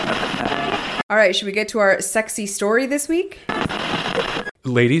All right, should we get to our sexy story this week?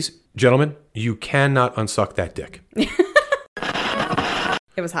 Ladies, gentlemen, you cannot unsuck that dick. It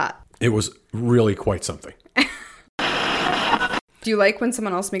was hot. It was really quite something. Do you like when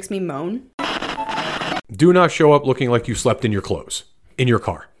someone else makes me moan? Do not show up looking like you slept in your clothes, in your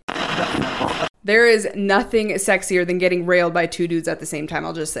car. There is nothing sexier than getting railed by two dudes at the same time.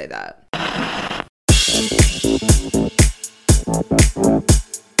 I'll just say that.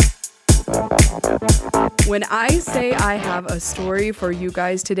 When I say I have a story for you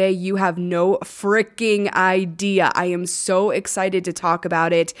guys today, you have no freaking idea. I am so excited to talk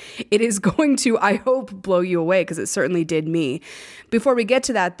about it. It is going to, I hope, blow you away because it certainly did me. Before we get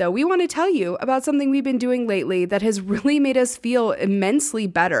to that, though, we want to tell you about something we've been doing lately that has really made us feel immensely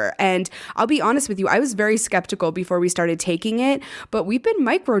better. And I'll be honest with you, I was very skeptical before we started taking it, but we've been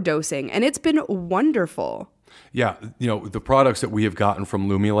microdosing and it's been wonderful. Yeah, the products that we have gotten from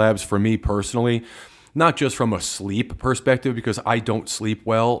Lumi Labs, for me personally, not just from a sleep perspective, because I don't sleep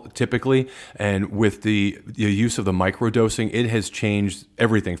well typically, and with the use of the microdosing, it has changed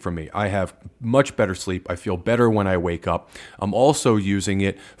everything for me. I have much better sleep. I feel better when I wake up. I'm also using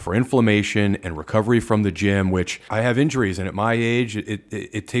it for inflammation and recovery from the gym, which I have injuries, and at my age,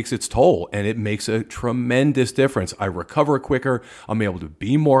 it takes its toll, and it makes a tremendous difference. I recover quicker. I'm able to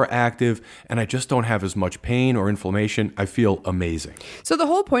be more active, and I just don't have as much pain or inflammation. I feel amazing. So the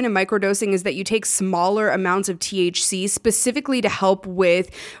whole point of microdosing is that you take smaller amounts of THC specifically to help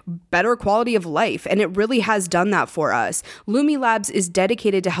with better quality of life. And it really has done that for us. Lumi Labs is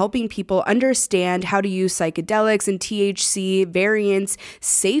dedicated to helping people understand how to use psychedelics and THC variants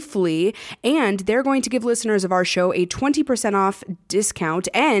safely. And they're going to give listeners of our show a 20% off discount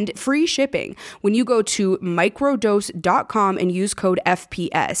and free shipping when you go to microdose.com and use code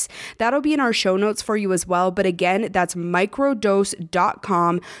FPS. That'll be in our show notes for you as well. But again, that's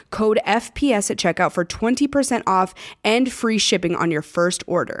microdose.com, code FPS at checkout for 20% off and free shipping on your first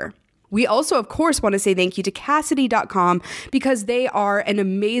order. We also, of course, want to say thank you to Kasidie.com because they are an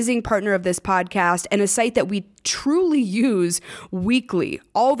amazing partner of this podcast and a site that we truly use weekly,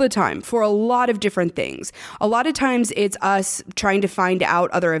 all the time, for a lot of different things. A lot of times it's us trying to find out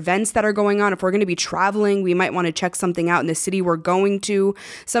other events that are going on. If we're going to be traveling, we might want to check something out in the city we're going to.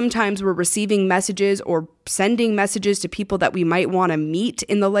 Sometimes we're receiving messages or sending messages to people that we might want to meet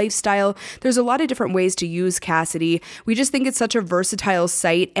in the lifestyle. There's a lot of different ways to use Kasidie. We just think it's such a versatile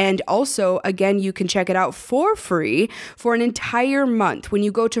site. And also, again, you can check it out for free for an entire month when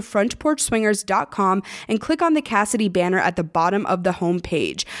you go to frontporchswingers.com and click on the Kasidie banner at the bottom of the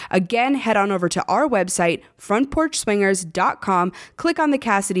homepage. Again, head on over to our website, frontporchswingers.com, click on the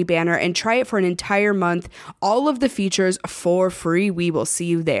Kasidie banner and try it for an entire month. All of the features for free. We will see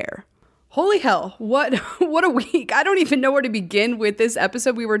you there. Holy hell, what a week. I don't even know where to begin with this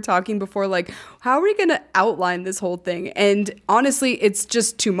episode. We were talking before, like, how are we going to outline this whole thing? And honestly, it's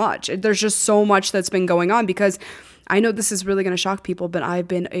just too much. There's just so much that's been going on because I know this is really going to shock people, but I've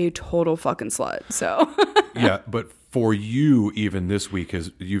been a total fucking slut, so. Yeah, but for you, even this week,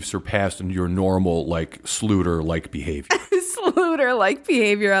 you've surpassed your normal, like, Sluter-like behavior. Sluter-like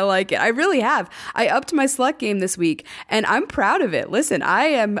behavior, I like it. I really have. I upped my slut game this week, and I'm proud of it. Listen, I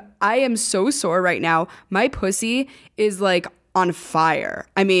am so sore right now. My pussy is, like, on fire.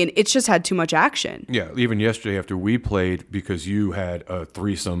 I mean, it's just had too much action. Yeah, even yesterday after we played, because you had a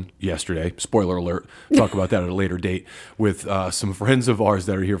threesome yesterday, spoiler alert, talk about that at a later date, with some friends of ours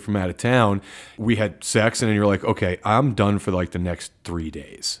that are here from out of town, we had sex and then you're like, okay, I'm done for like the next 3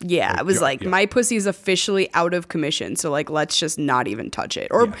 days. Yeah, it was my pussy is officially out of commission, so like, let's just not even touch it.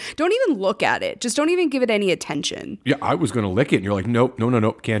 Or don't even look at it. Just don't even give it any attention. Yeah, I was going to lick it and you're like, nope,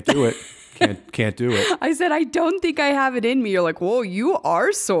 no, can't do it. Can't do it. I said, I don't think I have it in me. You're like, whoa, you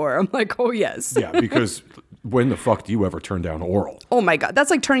are sore. I'm like, oh, yes. Yeah, because when the fuck do you ever turn down oral? Oh, my God. That's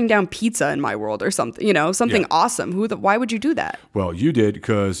like turning down pizza in my world or something, something awesome. Why would you do that? Well, you did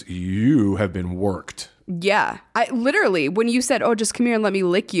because you have been worked. Yeah. I literally, when you said, oh, just come here and let me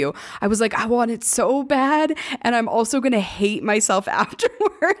lick you, I was like, I want it so bad. And I'm also going to hate myself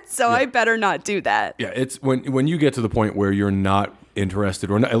afterwards. So I better not do that. Yeah. It's when you get to the point where you're not interested,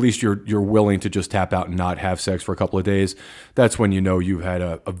 or at least you're willing to just tap out and not have sex for a couple of days, that's when you know you've had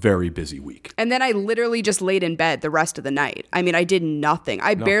a very busy week. And then I literally just laid in bed the rest of the night. I mean, I did nothing.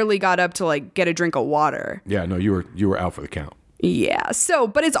 I barely got up to like get a drink of water. Yeah, no, you were out for the count. Yeah. So,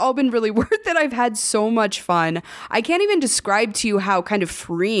 but it's all been really worth it. I've had so much fun. I can't even describe to you how kind of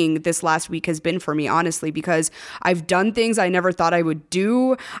freeing this last week has been for me, honestly, because I've done things I never thought I would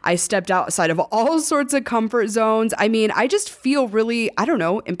do. I stepped outside of all sorts of comfort zones. I mean, I just feel really, I don't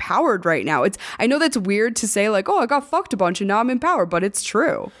know, empowered right now. I know that's weird to say like, oh, I got fucked a bunch and now I'm empowered, but it's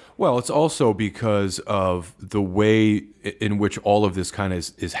true. Well, it's also because of the way in which all of this kind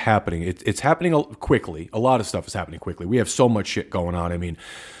of is happening. It's happening quickly. A lot of stuff is happening quickly. We have so much shit going on. I mean,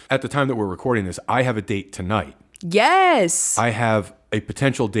 at the time that we're recording this, I have a date tonight. Yes. I have a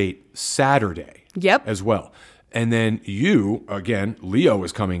potential date Saturday. Yep. As well. And then you, again, Leo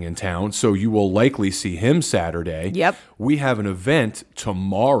is coming in town, so you will likely see him Saturday. Yep. We have an event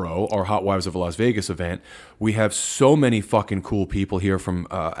tomorrow, our Hot Wives of Las Vegas event. We have so many fucking cool people here from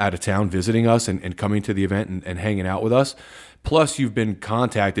out of town visiting us and coming to the event and hanging out with us. Plus, you've been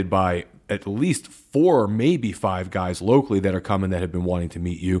contacted by at least 4, maybe 5 guys locally that are coming that have been wanting to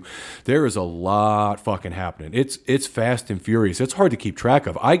meet you. There is a lot fucking happening. It's fast and furious. It's hard to keep track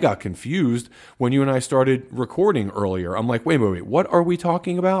of. I got confused when you and I started recording earlier. I'm like, wait, what are we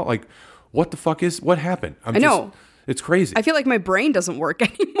talking about? Like, what happened? I know. It's crazy. I feel like my brain doesn't work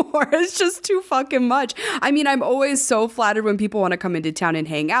anymore. It's just too fucking much. I mean, I'm always so flattered when people want to come into town and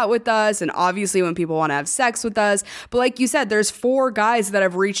hang out with us. And obviously when people want to have sex with us. But like you said, there's 4 guys that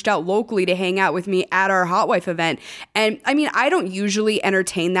have reached out locally to hang out with me at our Hot Wife event. And I mean, I don't usually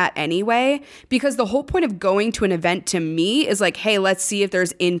entertain that anyway, because the whole point of going to an event to me is like, hey, let's see if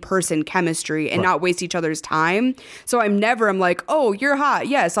there's in-person chemistry and not waste each other's time. So I'm like, oh, you're hot.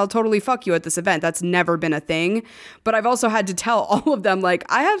 Yes, I'll totally fuck you at this event. That's never been a thing. But I've also had to tell all of them, like,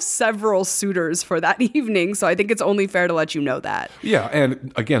 I have several suitors for that evening, so I think it's only fair to let you know that. Yeah,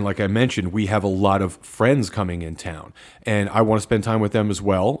 and again, like I mentioned, we have a lot of friends coming in town, and I want to spend time with them as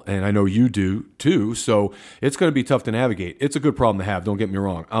well, and I know you do too, so it's going to be tough to navigate. It's a good problem to have, don't get me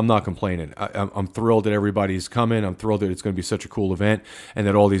wrong. I'm not complaining. I'm thrilled that everybody's coming. I'm thrilled that it's going to be such a cool event, and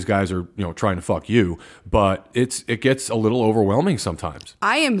that all these guys are, trying to fuck you, but it gets a little overwhelming sometimes.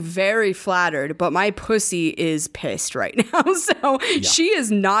 I am very flattered, but my pussy is pissed right now, so she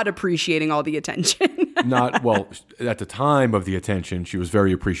is not appreciating all the attention. At the time of the attention, she was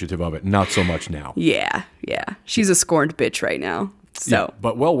very appreciative of it. Not so much now. Yeah. She's a scorned bitch right now. So, yeah,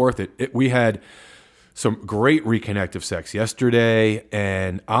 but well worth it. We had some great reconnective sex yesterday,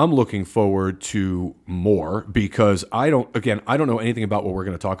 and I'm looking forward to more because I don't know anything about what we're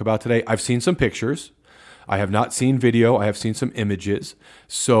going to talk about today. I've seen some pictures. I have not seen video. I have seen some images.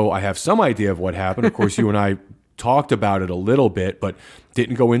 So I have some idea of what happened. Of course, you and I talked about it a little bit, but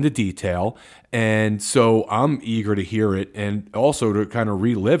didn't go into detail. And so I'm eager to hear it and also to kind of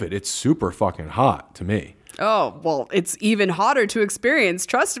relive it. It's super fucking hot to me. Oh, well, it's even hotter to experience.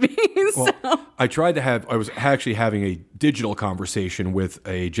 Trust me. Well, I was actually having a digital conversation with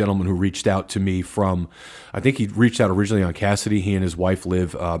a gentleman who reached out to me I think he reached out originally on Cassidy. He and his wife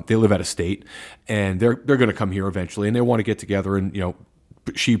live out of state, and they're going to come here eventually, and they want to get together and,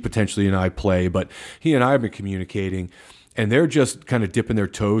 she potentially and I play, but he and I have been communicating, and they're just kind of dipping their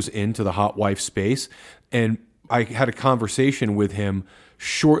toes into the hot wife space. And I had a conversation with him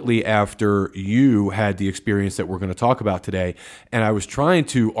shortly after you had the experience that we're going to talk about today. And I was trying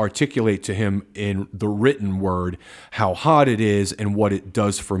to articulate to him in the written word how hot it is and what it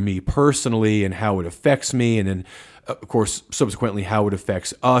does for me personally and how it affects me. And then, of course, subsequently how it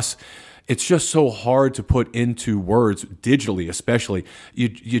affects us. It's just so hard to put into words, digitally especially.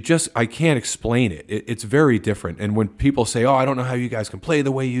 I can't explain it. It's very different. And when people say, oh, I don't know how you guys can play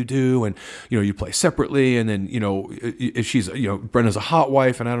the way you do, and, you play separately, and then, she's, Brenna's a hot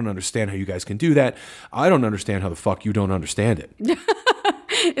wife, and I don't understand how you guys can do that. I don't understand how the fuck you don't understand it.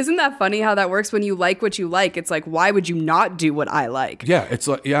 Isn't that funny how that works? When you like what you like, it's like, why would you not do what I like? Yeah, it's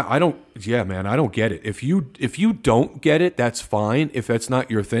like, I don't get it. If you don't get it, that's fine. If that's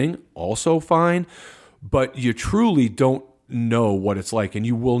not your thing, also fine. But you truly don't know what it's like, and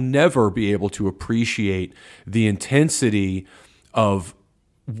you will never be able to appreciate the intensity of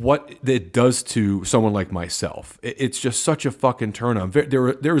what it does to someone like myself. It's just such a fucking turn on.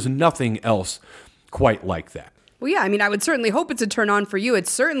 There is nothing else quite like that. Well, yeah, I mean, I would certainly hope it's a turn on for you. It's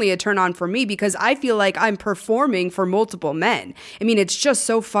certainly a turn on for me because I feel like I'm performing for multiple men. I mean, it's just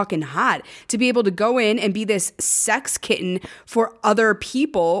so fucking hot to be able to go in and be this sex kitten for other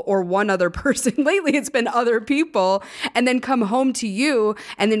people or one other person. Lately, it's been other people, and then come home to you,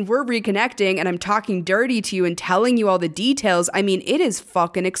 and then we're reconnecting, and I'm talking dirty to you and telling you all the details. I mean, it is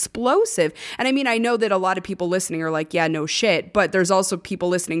fucking explosive. And I mean, I know that a lot of people listening are like, yeah, no shit, but there's also people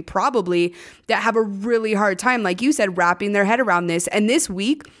listening probably that have a really hard time, like you said, wrapping their head around this. And this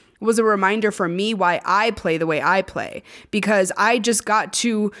week was a reminder for me why I play the way I play, because I just got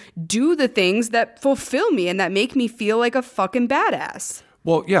to do the things that fulfill me and that make me feel like a fucking badass.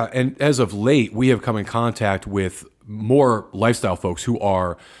 Well, yeah, and as of late, we have come in contact with more lifestyle folks who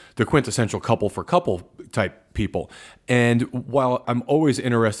are the quintessential couple for couple type people. And while I'm always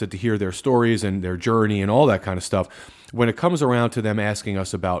interested to hear their stories and their journey and all that kind of stuff, when it comes around to them asking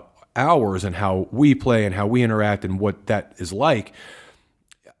us about ours and how we play and how we interact and what that is like,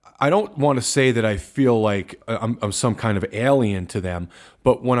 I don't want to say that I feel like I'm some kind of alien to them,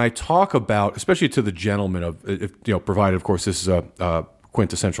 but when I talk about, especially to the gentleman of, if, provided of course this is a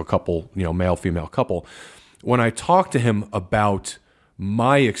quintessential couple, male female couple, when I talk to him about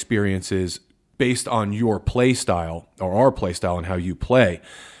my experiences based on your play style or our play style and how you play,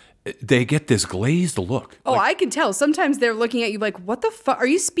 they get this glazed look. Oh, I can tell. Sometimes they're looking at you like, what the fuck? Are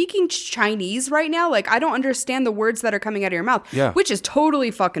you speaking Chinese right now? Like, I don't understand the words that are coming out of your mouth. Yeah. Which is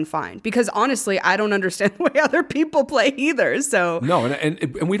totally fucking fine. Because honestly, I don't understand the way other people play either. So no,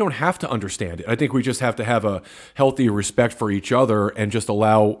 and we don't have to understand it. I think we just have to have a healthy respect for each other and just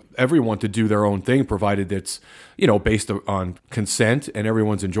allow everyone to do their own thing, provided it's, based on consent and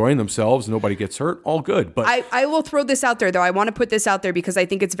everyone's enjoying themselves, nobody gets hurt, all good. But I will throw this out there, though. I want to put this out there because I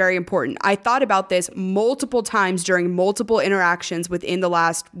think it's very important. I thought about this multiple times during multiple interactions within the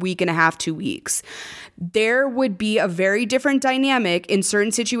last week and a half, 2 weeks. There would be a very different dynamic in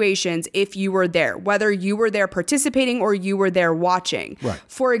certain situations if you were there, whether you were there participating or you were there watching. Right.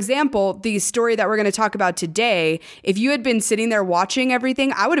 For example, the story that we're going to talk about today, if you had been sitting there watching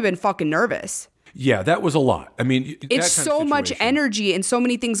everything, I would have been fucking nervous. Yeah, that was a lot. I mean, it's so much energy and so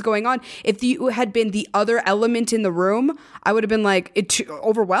many things going on. If you had been the other element in the room, I would have been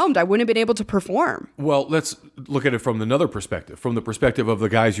overwhelmed. I wouldn't have been able to perform. Well, let's look at it from another perspective, from the perspective of the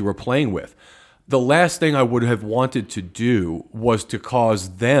guys you were playing with. The last thing I would have wanted to do was to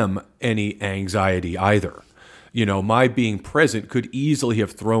cause them any anxiety either. My being present could easily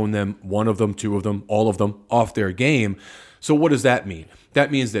have thrown them, one of them, two of them, all of them, off their game. So what does that mean? That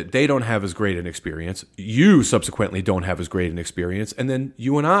means that they don't have as great an experience. You subsequently don't have as great an experience. And then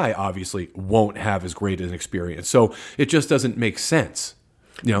you and I obviously won't have as great an experience. So it just doesn't make sense.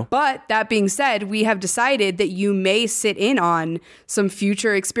 But that being said, we have decided that you may sit in on some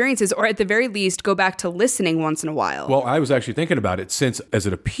future experiences, or at the very least, go back to listening once in a while. Well, I was actually thinking about it since, as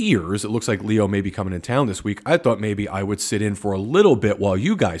it appears, it looks like Leo may be coming in town this week. I thought maybe I would sit in for a little bit while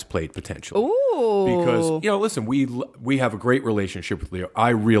you guys played potentially. Ooh. Because, listen, we have a great relationship with Leo. I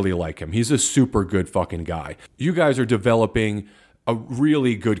really like him. He's a super good fucking guy. You guys are developing a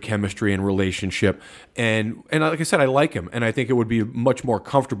really good chemistry and relationship. And like I said, I like him. And I think it would be much more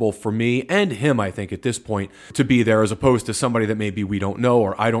comfortable for me and him, I think, at this point, to be there as opposed to somebody that maybe we don't know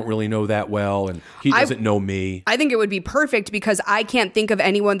or I don't really know that well and he doesn't know me. I think it would be perfect because I can't think of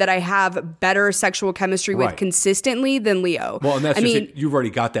anyone that I have better sexual chemistry with consistently than Leo. Well, and that's you've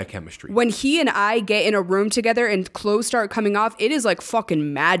already got that chemistry. When he and I get in a room together and clothes start coming off, it is like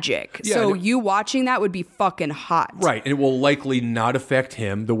fucking magic. Yeah, so you watching that would be fucking hot. Right. And it will likely not affect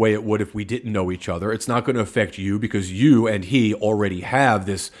him the way it would if we didn't know each other. It's not going to affect you because you and he already have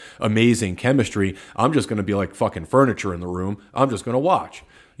this amazing chemistry. I'm just going to be like fucking furniture in the room. I'm just going to watch,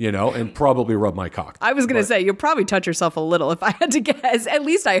 and probably rub my cock. I was going to say, you'll probably touch yourself a little if I had to guess. At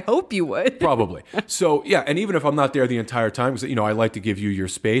least I hope you would. Probably. So, yeah, and even if I'm not there the entire time, because, I like to give you your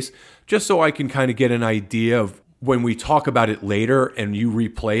space, just so I can kind of get an idea of when we talk about it later and you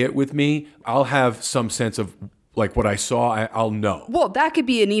replay it with me, I'll have some sense of like what I saw, I'll know. Well, that could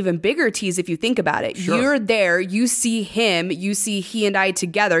be an even bigger tease if you think about it. Sure. You're there, you see him, you see he and I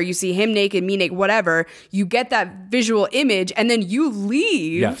together, you see him naked, me naked, whatever. You get that visual image and then you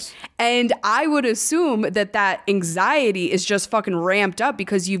leave. Yes. And I would assume that anxiety is just fucking ramped up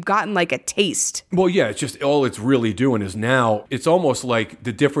because you've gotten like a taste. Well, yeah, it's just all it's really doing is now it's almost like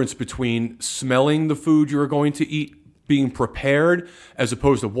the difference between smelling the food you're going to eat being prepared as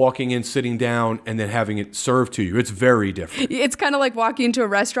opposed to walking in, sitting down, and then having it served to you. It's very different. It's kind of like walking into a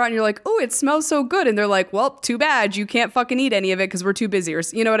restaurant and you're like, oh, it smells so good. And they're like, well, too bad. You can't fucking eat any of it because we're too busy. Or,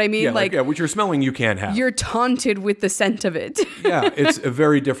 you know what I mean? Yeah, what you're smelling, you can't have. You're taunted with the scent of it. Yeah, it's a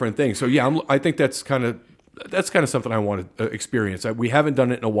very different thing. So yeah, I think that's kind of something I want to experience. We haven't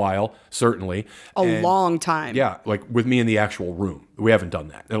done it in a while, certainly. A long time. Yeah, like with me in the actual room. We haven't done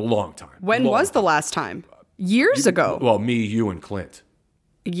that in a long time. When was the last time? Years ago. Well, me, you, and Clint.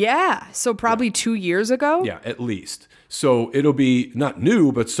 Yeah. So probably 2 years ago? Yeah, at least. So it'll be not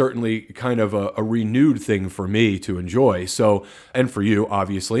new, but certainly kind of a renewed thing for me to enjoy. So, and for you,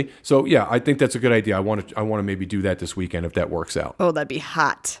 obviously. So yeah, I think that's a good idea. I want to maybe do that this weekend if that works out. Oh, that'd be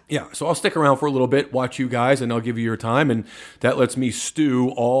hot. Yeah, so I'll stick around for a little bit, watch you guys, and I'll give you your time, and that lets me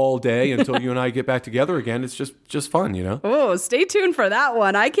stew all day until you and I get back together again. It's just fun, you know? Oh, stay tuned for that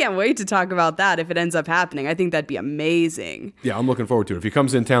one. I can't wait to talk about that if it ends up happening. I think that'd be amazing. Yeah, I'm looking forward to it. If he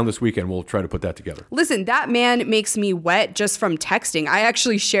comes in town this weekend, we'll try to put that together. Listen, that man makes me wet just from texting. I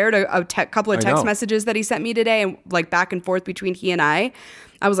actually shared a couple of text messages that he sent me today, and like back and forth between he and I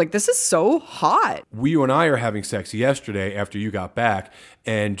was like, this is so hot. You and I are having sex yesterday after you got back,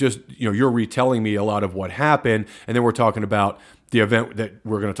 and just, you're retelling me a lot of what happened, and then we're talking about the event that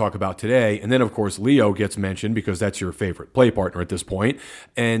we're going to talk about today. And then, of course, Leo gets mentioned because that's your favorite play partner at this point.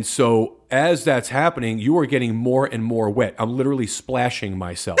 And so as that's happening, you are getting more and more wet. I'm literally splashing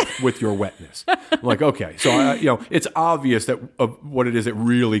myself with your wetness. I'm like, okay. So, it's obvious that what it is that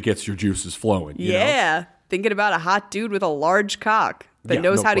really gets your juices flowing. You know? Thinking about a hot dude with a large cock that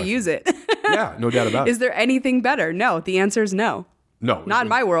knows how to use it. Yeah, no doubt about it. Is there anything better? No. The answer is no. No. Not in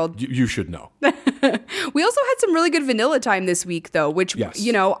my world. You should know. We also had some really good vanilla time this week, though, which,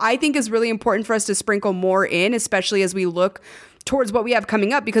 I think is really important for us to sprinkle more in, especially as we look towards what we have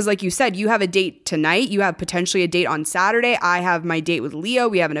coming up. Because like you said, you have a date tonight. You have potentially a date on Saturday. I have my date with Leo.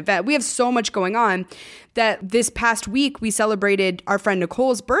 We have an event. We have so much going on that this past week we celebrated our friend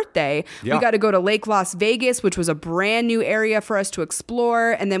Nicole's birthday. Yeah. We got to go to Lake Las Vegas, which was a brand new area for us to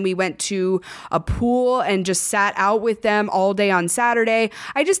explore. And then we went to a pool and just sat out with them all day on Saturday.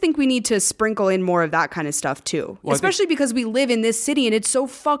 I just think we need to sprinkle in more of that kind of stuff too, especially because we live in this city and it's so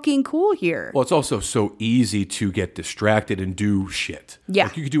fucking cool here. Well, it's also so easy to get distracted and do shit. Yeah.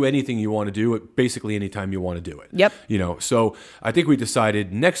 Like you could do anything you want to do it basically anytime you want to do it. Yep. So I think we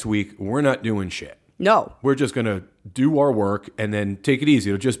decided next week we're not doing shit. No. We're just going to do our work and then take it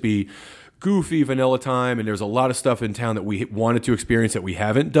easy. It'll just be goofy vanilla time, and there's a lot of stuff in town that we wanted to experience that we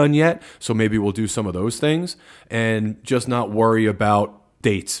haven't done yet, so maybe we'll do some of those things and just not worry about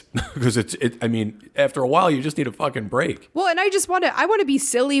dates because after a while you just need a fucking break. Well, and I want to be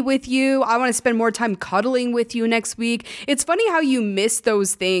silly with you. I want to spend more time cuddling with you next week. It's funny how you miss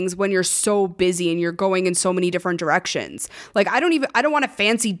those things when you're so busy and you're going in so many different directions. Like I don't want a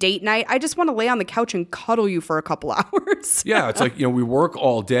fancy date night. I just want to lay on the couch and cuddle you for a couple hours. Yeah, it's like, we work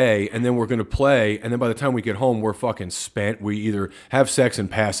all day and then we're going to play, and then by the time we get home we're fucking spent. We either have sex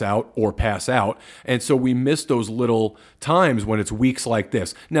and pass out or pass out. And so we miss those little times when it's weeks like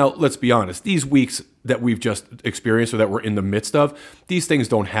this. Now, let's be honest. These weeks that we've just experienced or that we're in the midst of, these things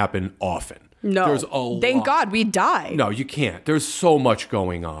don't happen often. No. There's a Thank lot. God we die. No, you can't. There's so much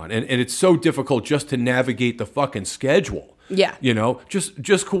going on. And it's so difficult just to navigate the fucking schedule. Yeah.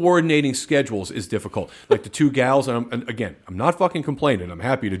 Just coordinating schedules is difficult. Like the two gals, and again, I'm not fucking complaining. I'm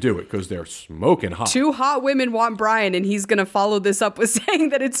happy to do it because they're smoking hot. Two hot women want Brian, and he's going to follow this up with saying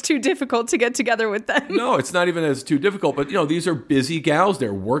that it's too difficult to get together with them. No, it's not even that it's too difficult, but these are busy gals.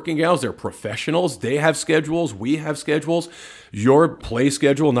 They're working gals. They're professionals. They have schedules. We have schedules. Your play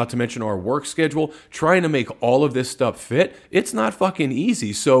schedule, not to mention our work schedule, trying to make all of this stuff fit, it's not fucking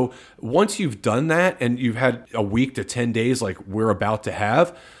easy. So once you've done that and you've had a week to 10 days like we're about to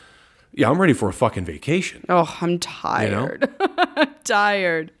have, yeah, I'm ready for a fucking vacation. Oh, I'm tired. I'm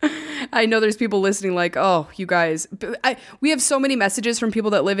tired. I know there's people listening like, oh, you guys. We have so many messages from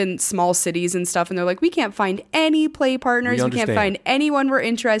people that live in small cities and stuff, and they're like, we can't find any play partners. We can't find anyone we're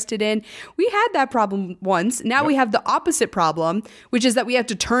interested in. We had that problem once. Now we have the opposite problem, which is that we have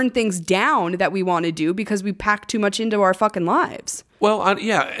to turn things down that we want to do because we pack too much into our fucking lives. Well,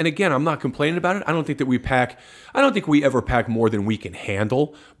 and again, I'm not complaining about it. I don't think we ever pack more than we can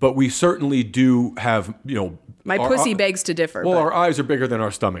handle, but we certainly do have, my pussy begs to differ. Well, our eyes are bigger than our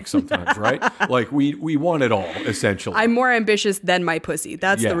stomachs sometimes, right? Like we want it all, essentially. I'm more ambitious than my pussy.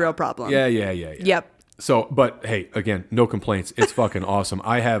 That's the real problem. Yeah. Yep. So, but hey, again, no complaints. It's fucking awesome.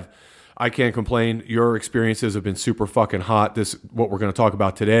 I can't complain. Your experiences have been super fucking hot. What we're going to talk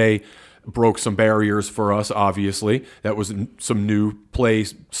about today broke some barriers for us, obviously. That was some new play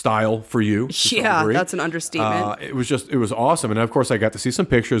style for you. Yeah, that's an understatement. It was awesome. And of course, I got to see some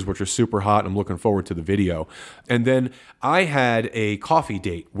pictures, which are super hot. I'm looking forward to the video. And then I had a coffee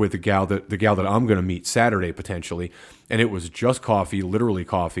date with the gal that I'm going to meet Saturday, potentially. And it was just coffee, literally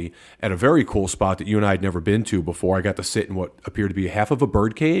coffee, at a very cool spot that you and I had never been to before. I got to sit in what appeared to be half of a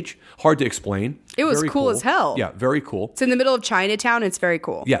bird cage. Hard to explain. It was cool as hell. Yeah, very cool. It's in the middle of Chinatown. It's very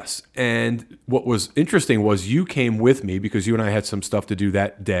cool. Yes. And what was interesting was you came with me because you and I had some stuff to do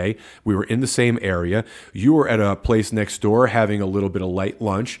that day. We were in the same area. You were at a place next door having a little bit of light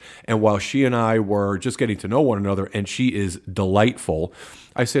lunch. And while she and I were just getting to know one another, and she is delightful,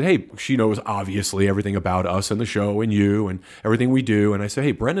 I said, hey, she knows obviously everything about us and the show and you and everything we do. And I said,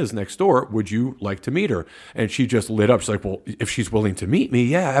 hey, Brenna's next door. Would you like to meet her? And she just lit up. She's like, well, if she's willing to meet me,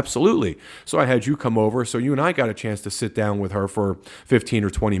 yeah, absolutely. So I had you come over. So you and I got a chance to sit down with her for 15 or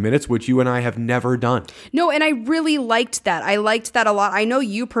 20 minutes, which you and I have never done. No, and I really liked that. I liked that a lot. I know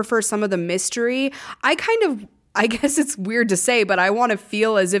you prefer some of the mystery. I guess it's weird to say, but I want to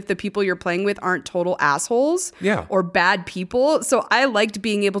feel as if the people you're playing with aren't total assholes or bad people. So I liked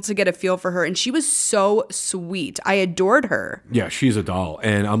being able to get a feel for her. And she was so sweet. I adored her. Yeah, she's a doll.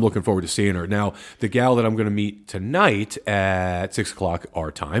 And I'm looking forward to seeing her. Now, the gal that I'm going to meet tonight at 6 o'clock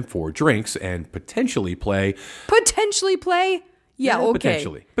our time for drinks and potentially play. Yeah, okay.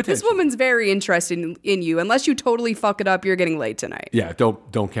 Potentially. This woman's very interested in you. Unless you totally fuck it up, you're getting laid tonight. Yeah,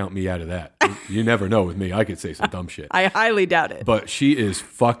 don't count me out of that. You never know with me. I could say some dumb shit. I highly doubt it. But she is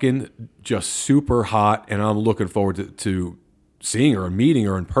fucking just super hot, and I'm looking forward to seeing her and meeting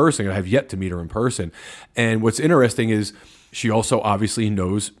her in person. I have yet to meet her in person. And what's interesting is she also obviously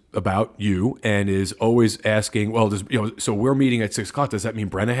knows about you and is always asking, well, so we're meeting at 6 o'clock. Does that mean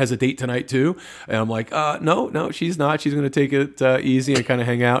Brenna has a date tonight too? And I'm like, no, she's not. She's going to take it easy and kind of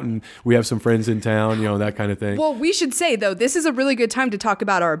hang out. And we have some friends in town, that kind of thing. Well, we should say, though, this is a really good time to talk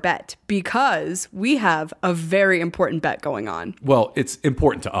about our bet because we have a very important bet going on. Well, it's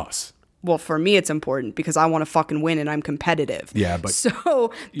important to us. Well, for me, it's important because I want to fucking win and I'm competitive. Yeah, but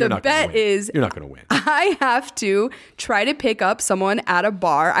so the bet is you're not going to win. I have to try to pick up someone at a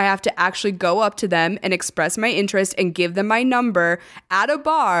bar. I have to actually go up to them and express my interest and give them my number at a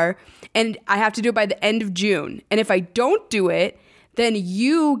bar. And I have to do it by the end of June. And if I don't do it, then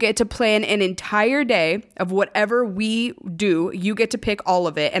you get to plan an entire day of whatever we do. You get to pick all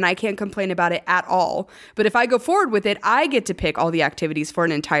of it, and I can't complain about it at all. But if I go forward with it, I get to pick all the activities for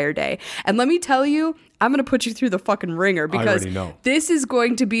an entire day. And let me tell you, I'm going to put you through the fucking ringer because this is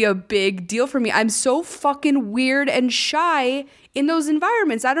going to be a big deal for me. I'm so fucking weird and shy in those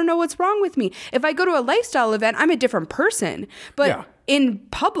environments. I don't know what's wrong with me. If I go to a lifestyle event, I'm a different person. But in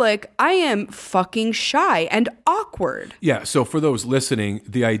public, I am fucking shy and awkward. Yeah. So for those listening,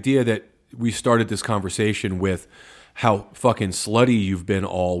 the idea that we started this conversation with how fucking slutty you've been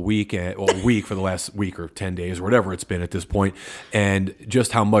all week for the last week or 10 days or whatever it's been at this point, and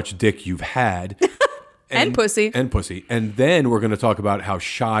just how much dick you've had. And pussy. And then we're going to talk about how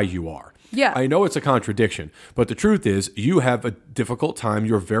shy you are. Yeah. I know it's a contradiction, but the truth is you have a difficult time.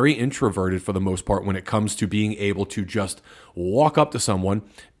 You're very introverted for the most part when it comes to being able to just walk up to someone,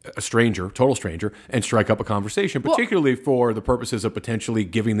 a stranger, total stranger, and strike up a conversation, particularly for the purposes of potentially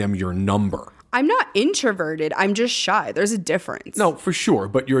giving them your number. I'm not introverted. I'm just shy. There's a difference. No, for sure.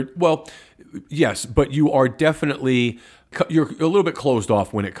 But yes, but you are definitely, you're a little bit closed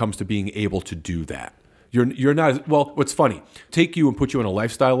off when it comes to being able to do that. You're not, what's funny, take you and put you in a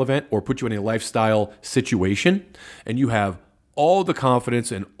lifestyle event or put you in a lifestyle situation, and you have all the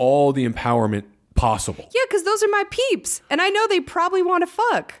confidence and all the empowerment possible. Yeah, because those are my peeps, and I know they probably want to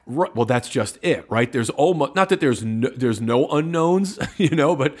fuck. Right. Well, that's just it, right? There's almost, not that there's no unknowns,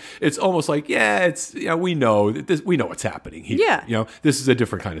 but it's almost like, we know this, we know what's happening here. Yeah. This is a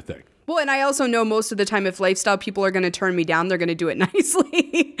different kind of thing. Well, and I also know most of the time if lifestyle people are going to turn me down, they're going to do it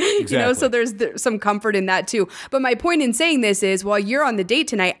nicely. Exactly. So there's some comfort in that too. But my point in saying this is while you're on the date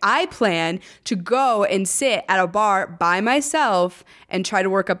tonight, I plan to go and sit at a bar by myself and try to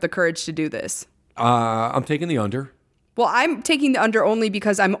work up the courage to do this. I'm taking the under. Well, I'm taking the under only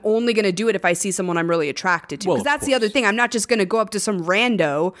because I'm only going to do it if I see someone I'm really attracted to. Because that's the other thing. I'm not just going to go up to some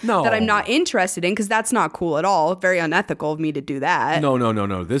rando that I'm not interested in because that's not cool at all. Very unethical of me to do that.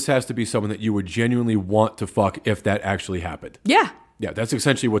 No. This has to be someone that you would genuinely want to fuck if that actually happened. Yeah. Yeah, that's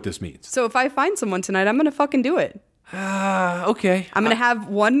essentially what this means. So if I find someone tonight, I'm going to fucking do it. Okay. I'm going to have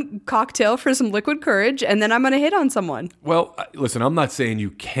one cocktail for some liquid courage, and then I'm going to hit on someone. Well, listen, I'm not saying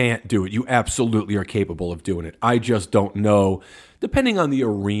you can't do it. You absolutely are capable of doing it. I just don't know. Depending on the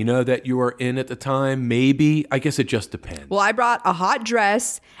arena that you are in at the time, maybe. I guess it just depends. Well, I brought a hot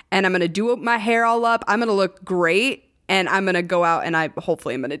dress, and I'm going to do my hair all up. I'm going to look great. And I'm going to go out and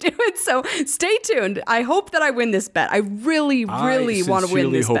hopefully I'm going to do it. So stay tuned. I hope that I win this bet. I really want to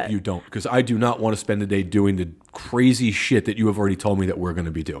win this bet. I hope you don't, because I do not want to spend the day doing the crazy shit that you have already told me that we're going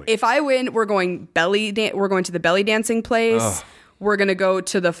to be doing. If I win, we're going to the belly dancing place. Ugh. We're going to go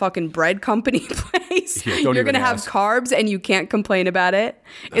to the fucking bread company place. Yeah, you're going to have carbs and you can't complain about it.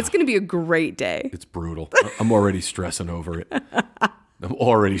 It's going to be a great day. It's brutal. I'm already stressing over it. I'm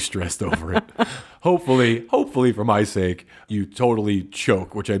already stressed over it. Hopefully for my sake, you totally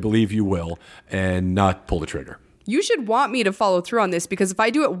choke, which I believe you will, and not pull the trigger. You should want me to follow through on this, because if I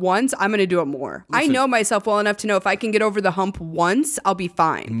do it once, I'm going to do it more. Listen, I know myself well enough to know if I can get over the hump once, I'll be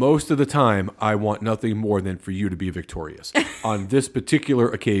fine. Most of the time, I want nothing more than for you to be victorious. On this particular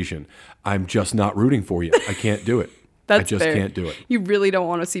occasion, I'm just not rooting for you. I can't do it. I just can't do it. You really don't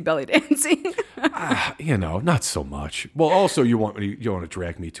want to see belly dancing. Not so much. Well, also you want to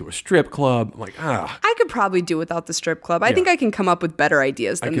drag me to a strip club. I'm like, I could probably do without the strip club. I think I can come up with better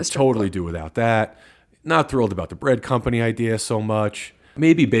ideas than the strip club. I could totally do without that. Not thrilled about the bread company idea so much.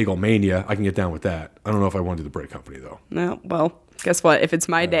 Maybe Bagel Mania. I can get down with that. I don't know if I want to do the bread company, though. No, well, guess what? If it's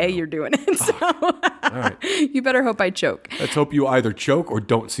my day, you're doing it. So all right. You better hope I choke. Let's hope you either choke or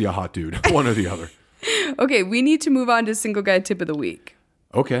don't see a hot dude. One or the other. Okay, we need to move on to single guy tip of the week.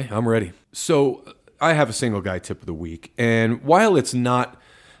 Okay, I'm ready. So I have a single guy tip of the week. And while it's not,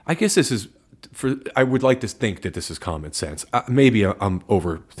 I guess this is, I would like to think that this is common sense. Maybe I'm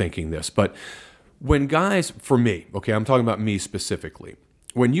overthinking this, but when guys, for me, okay, I'm talking about me specifically.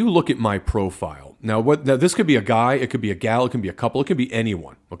 When you look at my profile, now this could be a guy, it could be a gal, it could be a couple, it could be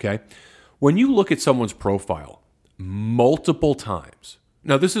anyone, okay? When you look at someone's profile multiple times,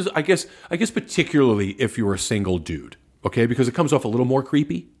 now this is, I guess particularly if you're a single dude, okay? Because it comes off a little more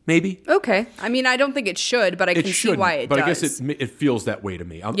creepy, maybe. Okay. I mean, I don't think it should, but I can see why it does. But I guess it feels that way to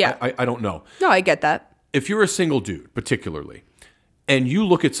me. I don't know. No, I get that. If you're a single dude, particularly, and you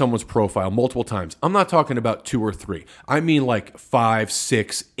look at someone's profile multiple times, I'm not talking about 2 or 3. I mean like 5,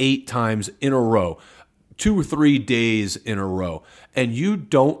 6, 8 times in a row, 2 or 3 days in a row, and you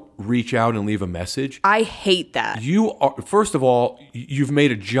don't reach out and leave a message. I hate that. You are, first of all, you've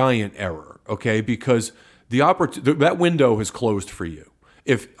made a giant error, okay? Because that window has closed for you.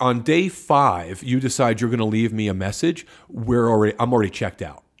 If on day 5 you decide you're going to leave me a message, I'm already checked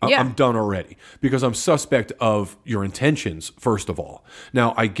out. I'm done already because I'm suspect of your intentions, first of all.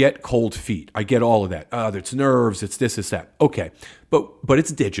 Now, I get cold feet. I get all of that. It's nerves. It's this, it's that. Okay. But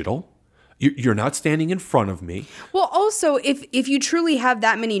it's digital. You're not standing in front of me. Well, also, if you truly have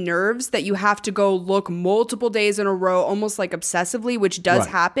that many nerves that you have to go look multiple days in a row, almost like obsessively, which does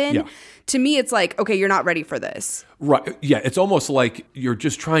happen, to me, it's like, okay, you're not ready for this. Right. Yeah. It's almost like you're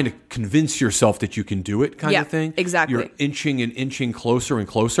just trying to convince yourself that you can do it kind of thing. Exactly. You're inching closer and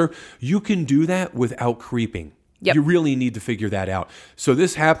closer. You can do that without creeping. Yep. You really need to figure that out. So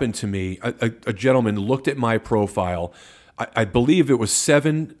this happened to me. A gentleman looked at my profile. I believe it was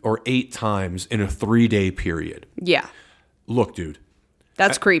 7 or 8 times in a 3-day period. Yeah. Look, dude.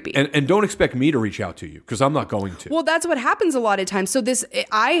 That's creepy. And don't expect me to reach out to you because I'm not going to. Well, that's what happens a lot of times. So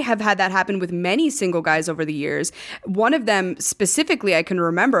I have had that happen with many single guys over the years. One of them specifically I can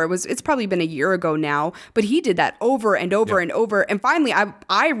remember, it's probably been a year ago now, but he did that over and over and over. And finally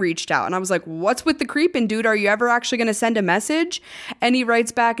I reached out and I was like, what's with the creeping, dude? Are you ever actually going to send a message? And he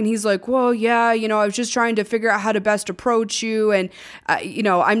writes back and he's like, well, yeah, I was just trying to figure out how to best approach you. And,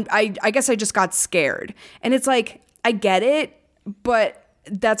 I guess I just got scared. And it's like, I get it, but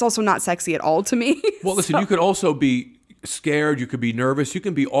that's also not sexy at all to me. Well, listen, you could also be scared. You could be nervous. You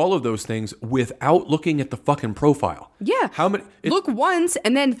can be all of those things without looking at the fucking profile. Yeah. How many? Look once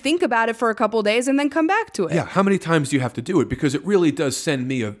and then think about it for a couple of days and then come back to it. Yeah. How many times do you have to do it? Because it really does send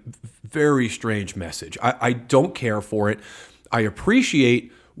me a very strange message. I don't care for it. I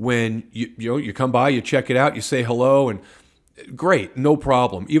appreciate when you come by, you check it out, you say hello, and great, no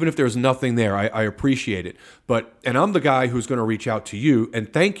problem. Even if there's nothing there, I appreciate it. And I'm the guy who's going to reach out to you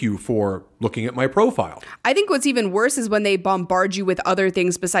and thank you for looking at my profile. I think what's even worse is when they bombard you with other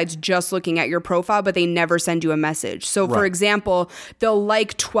things besides just looking at your profile, but they never send you a message. So for example, they'll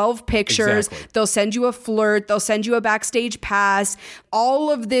like 12 pictures, they'll send you a flirt, they'll send you a backstage pass.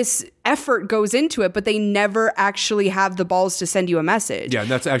 All of this effort goes into it, but they never actually have the balls to send you a message. Yeah, and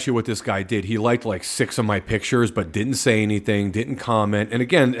that's actually what this guy did. He liked like 6 of my pictures, but didn't say anything, didn't comment. And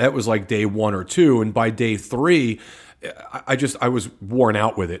again, that was like day 1 or 2. And by day 3, I was worn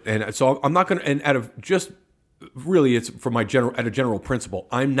out with it. And so I'm not going to, and out of just really it's for my general principle,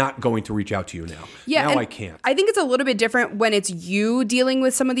 I'm not going to reach out to you now. Yeah, now I can't. I think it's a little bit different when it's you dealing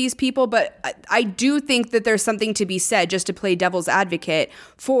with some of these people, but I do think that there's something to be said, just to play devil's advocate,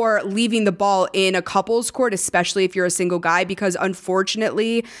 for leaving the ball in a couple's court, especially if you're a single guy, because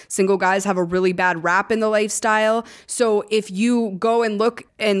unfortunately, single guys have a really bad rap in the lifestyle. So if you go and look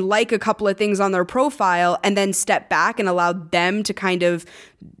and like a couple of things on their profile and then step back and allow them to kind of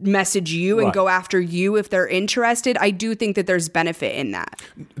message you and go after you if they're interested, I do think that there's benefit in that.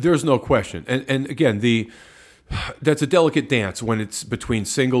 There's no question. And again, That's a delicate dance when it's between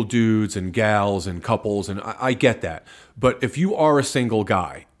single dudes and gals and couples, and I get that. But if you are a single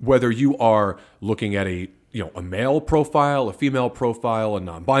guy, whether you are looking at a male profile, a female profile, a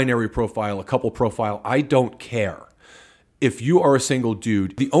non-binary profile, a couple profile, I don't care. If you are a single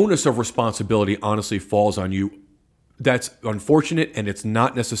dude, the onus of responsibility honestly falls on you. That's unfortunate, and it's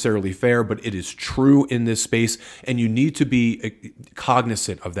not necessarily fair, but it is true in this space, and you need to be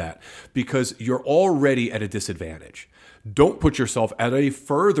cognizant of that because you're already at a disadvantage. Don't put yourself at a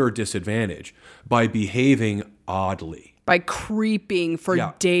further disadvantage by behaving oddly. By creeping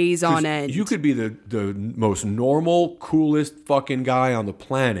for days on end. You could be the most normal, coolest fucking guy on the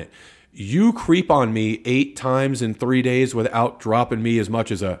planet. You creep on me 8 times in 3 days without dropping me as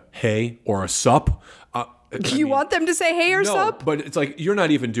much as a hey or a sup. You want them to say hey or sup? But it's like you're not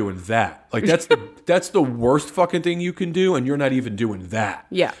even doing that. Like that's the worst fucking thing you can do, and you're not even doing that.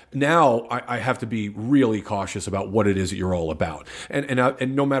 Yeah. Now I have to be really cautious about what it is that you're all about,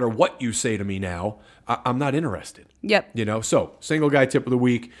 and no matter what you say to me now, I'm not interested. Yep. So single guy tip of the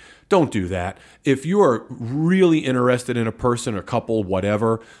week: don't do that. If you are really interested in a person, a couple,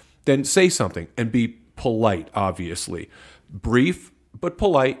 whatever, then say something and be polite. Obviously, brief but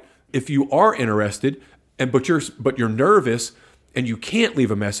polite. If you are interested. But you're nervous and you can't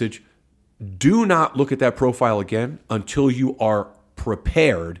leave a message, do not look at that profile again until you are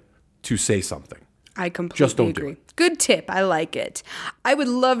prepared to say something. I completely Just don't agree. Do it. Good tip. I like it. I would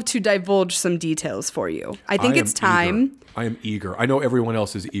love to divulge some details for you. I think it's time. I am eager. I know everyone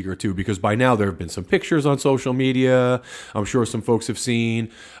else is eager too, because by now there have been some pictures on social media. I'm sure some folks have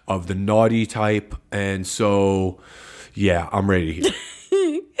seen of the naughty type. And so, yeah, I'm ready to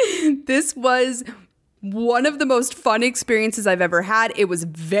hear. This was one of the most fun experiences I've ever had. It was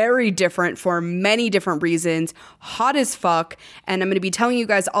very different for many different reasons, hot as fuck, and I'm going to be telling you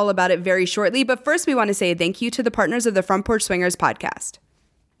guys all about it very shortly. But first, we want to say thank you to the partners of the Front Porch Swingers podcast.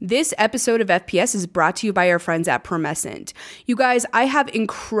 This episode of FPS is brought to you by our friends at Promescent. You guys, I have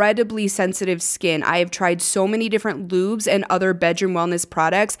incredibly sensitive skin. I have tried so many different lubes and other bedroom wellness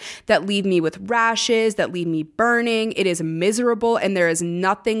products that leave me with rashes, that leave me burning. It is miserable, and there is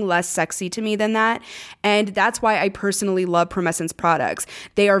nothing less sexy to me than that. And that's why I personally love Promescent's products.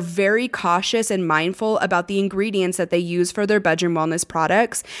 They are very cautious and mindful about the ingredients that they use for their bedroom wellness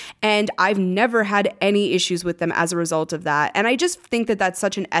products. And I've never had any issues with them as a result of that. And I just think that that's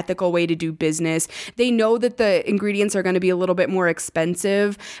such an ethical way to do business. They know that the ingredients are going to be a little bit more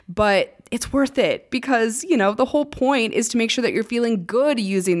expensive, but it's worth it because, the whole point is to make sure that you're feeling good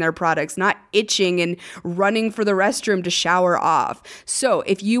using their products, not itching and running for the restroom to shower off. So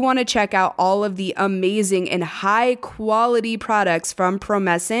if you want to check out all of the amazing and high quality products from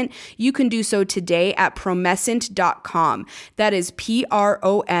Promescent, you can do so today at promescent.com. That is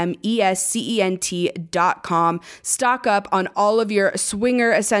promescent.com. Stock up on all of your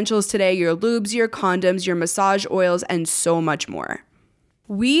swinger essentials today, your lubes, your condoms, your massage oils, and so much more.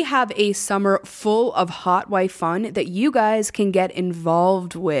 We have a summer full of hot wife fun that you guys can get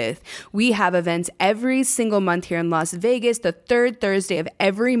involved with. We have events every single month here in Las Vegas. The third Thursday of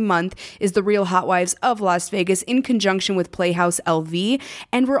every month is the Real Hotwives of Las Vegas in conjunction with Playhouse LV.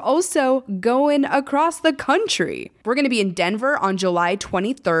 And we're also going across the country. We're going to be in Denver on July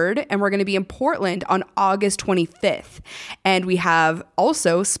 23rd, and we're going to be in Portland on August 25th. And we have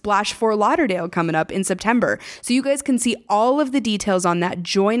also Splash Fort Lauderdale coming up in September. So you guys can see all of the details on that.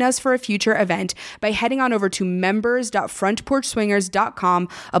 Join us for a future event by heading on over to members.frontporchswingers.com,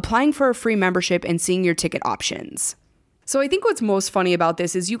 applying for a free membership, and seeing your ticket options. So I think what's most funny about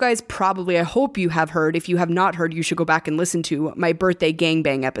this is you guys probably, I hope you have heard, if you have not heard, you should go back and listen to my birthday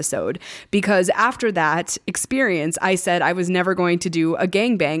gangbang episode, because after that experience, I said I was never going to do a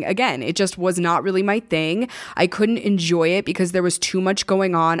gangbang again. It just was not really my thing. I couldn't enjoy it because there was too much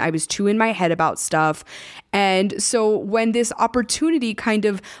going on. I was too in my head about stuff. And so when this opportunity kind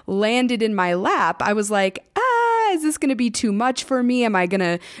of landed in my lap, I was like, is this going to be too much for me? Am I going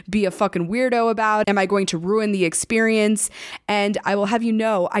to be a fucking weirdo about it? Am I going to ruin the experience? And I will have you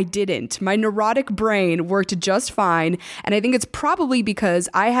know, I didn't. My neurotic brain worked just fine. And I think it's probably because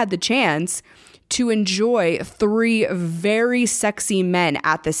I had the chance to enjoy 3 very sexy men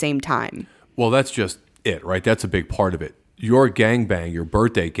at the same time. Well, that's just it, right? That's a big part of it. Your gangbang, your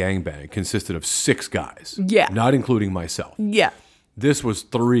birthday gangbang, consisted of 6 guys. Yeah. Not including myself. Yeah. This was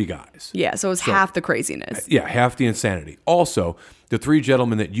 3 guys. Yeah, so it was half the craziness. Yeah, half the insanity. Also, the 3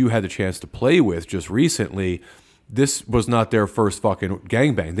 gentlemen that you had the chance to play with just recently, this was not their first fucking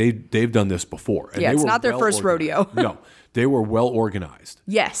gangbang. They've done this before. And yeah, they it's were not their first rodeo. No. They were well organized.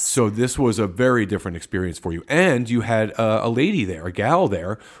 Yes. So this was a very different experience for you. And you had a lady there, a gal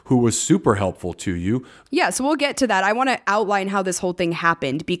there, who was super helpful to you. Yeah, so we'll get to that. I want to outline how this whole thing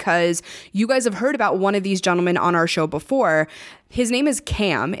happened because you guys have heard about one of these gentlemen on our show before. His name is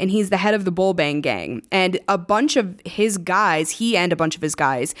Cam, and he's the head of the Bull Bang Gang. And a bunch of his guys, he and a bunch of his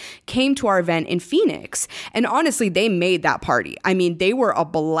guys, came to our event in Phoenix. And honestly, they made that party. I mean, they were a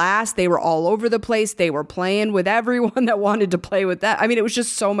blast. They were all over the place. They were playing with everyone that wanted to play with that. I mean, it was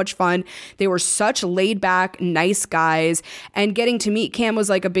just so much fun. They were such laid back, nice guys. And getting to meet Cam was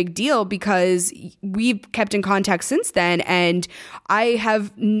like a big deal because we've kept in contact since then. And I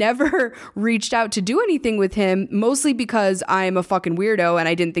have never reached out to do anything with him, mostly because I'm a fucking weirdo and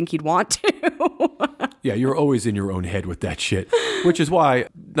I didn't think he'd want to. Yeah, you're always in your own head with that shit, which is why,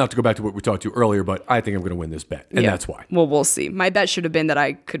 not to go back to what we talked to earlier, but I think I'm going to win this bet. And that's why. Well, we'll see. My bet should have been that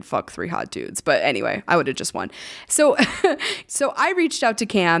I could fuck 3 hot dudes. But anyway, I would have just won. So I reached out to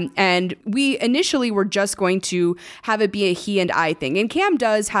Cam, and we initially were just going to have it be a he and I thing. And Cam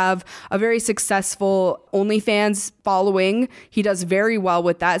does have a very successful OnlyFans following. He does very well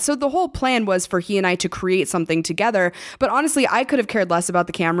with that. So the whole plan was for he and I to create something together. But honestly, I could have cared less about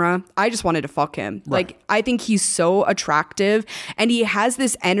the camera. I just wanted to fuck him. Right. Like, I think he's so attractive and he has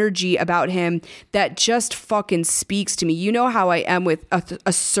this energy about him that just fucking speaks to me. You know how I am with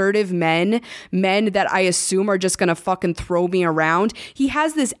assertive men that I assume are just gonna fucking throw me around. He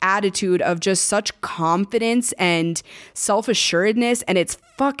has this attitude of just such confidence and self-assuredness, and it's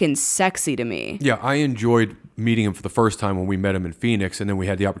fucking sexy to me. Yeah, I enjoyed meeting him for the first time when we met him in Phoenix, and then we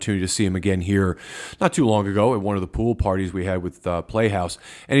had the opportunity to see him again here not too long ago at one of the pool parties we had with Playhouse.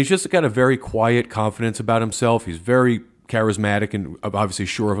 And he's just got a very quiet confidence about himself. He's very charismatic and obviously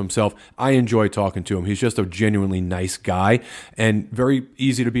sure of himself. I enjoy talking to him. He's just a genuinely nice guy and very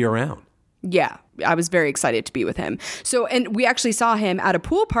easy to be around. Yeah, I was very excited to be with him. So, and we actually saw him at a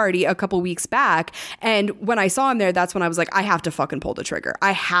pool party a couple weeks back. And when I saw him there, that's when I was like, I have to fucking pull the trigger.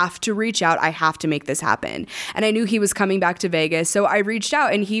 I have to reach out. I have to make this happen. And I knew he was coming back to Vegas. So I reached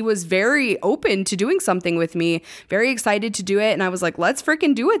out and he was very open to doing something with me, very excited to do it. And I was like, let's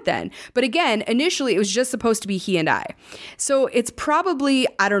freaking do it then. But again, initially it was just supposed to be he and I. So it's probably,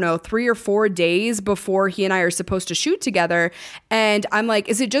 I don't know, 3 or 4 days before he and I are supposed to shoot together. And I'm like,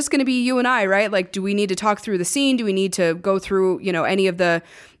 is it just going to be you and I, right? Like, do we need to talk through the scene? Do we need to go through, any of the,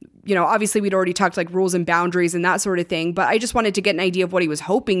 obviously we'd already talked like rules and boundaries and that sort of thing, but I just wanted to get an idea of what he was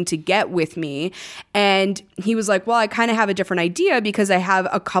hoping to get with me. And he was like, well, I kind of have a different idea because I have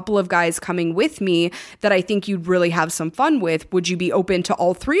a couple of guys coming with me that I think you'd really have some fun with. Would you be open to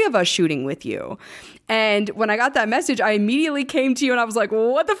all 3 of us shooting with you? And when I got that message, I immediately came to you and I was like,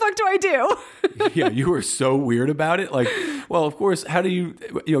 well, what the fuck do I do? Yeah, you were so weird about it. Like, well, of course, how do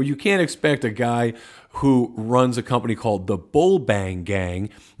you can't expect a guy who runs a company called the Bull Bang Gang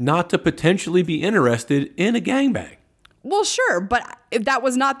not to potentially be interested in a gangbang. Well, sure, but that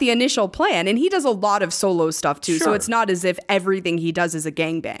was not the initial plan. And he does a lot of solo stuff too. Sure. So it's not as if everything he does is a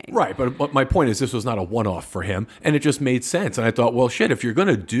gangbang. Right. But my point is this was not a one-off for him. And it just made sense. And I thought, well, shit, if you're going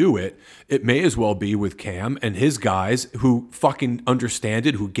to do it, it may as well be with Cam and his guys who fucking understand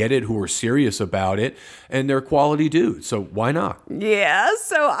it, who get it, who are serious about it. And they're quality dudes. So why not? Yeah.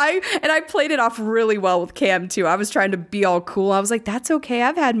 So I played it off really well with Cam too. I was trying to be all cool. I was like, that's okay.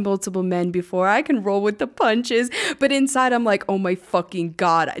 I've had multiple men before. I can roll with the punches. But inside I'm like, oh my fucking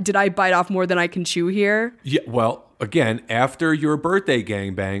God, did I bite off more than I can chew here? Yeah, well, again, after your birthday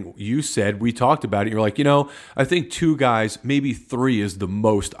gangbang, you said, we talked about it. You're like, I think 2 guys, maybe 3 is the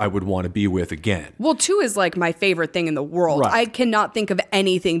most I would want to be with again. Well, 2 is like my favorite thing in the world. Right. I cannot think of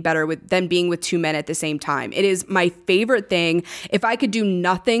anything better than being with 2 men at the same time. It is my favorite thing. If I could do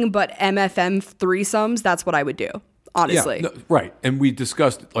nothing but MFM threesomes, that's what I would do. Honestly. Yeah, no, right. And we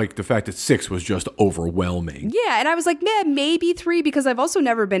discussed like the fact that 6 was just overwhelming. Yeah. And I was like, man, maybe 3 because I've also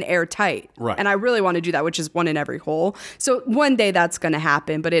never been airtight. Right. And I really want to do that, which is 1 in every hole. So one day that's going to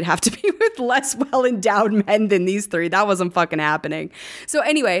happen, but it'd have to be with less well-endowed men than these 3. That wasn't fucking happening. So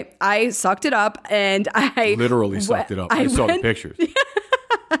anyway, I sucked it up and I literally sucked it up. I saw the pictures.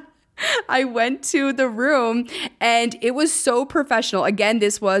 I went to the room and it was so professional. Again,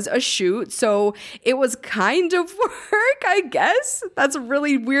 this was a shoot, so it was kind of work, I guess. That's a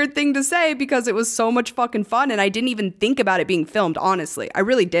really weird thing to say because it was so much fucking fun and I didn't even think about it being filmed, honestly. I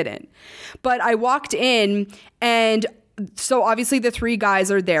really didn't. But I walked in and so obviously the 3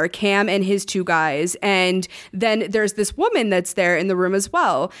 guys are there, Cam and his 2 guys. And then there's this woman that's there in the room as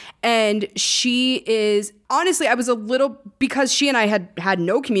well. And she is honestly, I was a little, because she and I had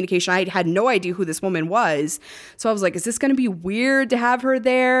no communication. I had no idea who this woman was. So I was like, is this going to be weird to have her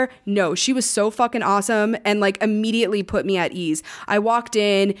there? No, she was so fucking awesome and like immediately put me at ease. I walked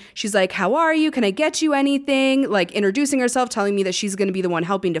in. She's like, how are you? Can I get you anything? Like introducing herself, telling me that she's going to be the one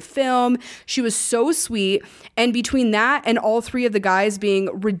helping to film. She was so sweet. And between that and all three of the guys being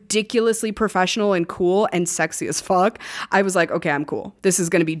ridiculously professional and cool and sexy as fuck, I was like, okay, I'm cool. This is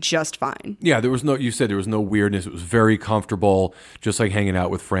going to be just fine. Yeah, you said there was no weirdness. It was very comfortable, just like hanging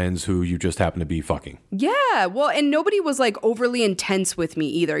out with friends who you just happen to be fucking. Yeah, well, and nobody was like overly intense with me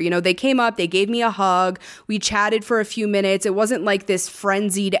either. You know, they came up, they gave me a hug, we chatted for a few minutes. It wasn't like this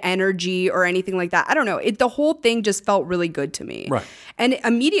frenzied energy or anything like that. I don't know. The whole thing just felt really good to me. Right. And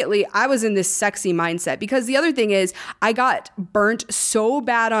immediately I was in this sexy mindset, because the other thing is I got burnt so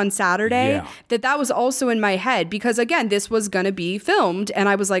bad on Saturday that was also in my head, because again, this was going to be filmed and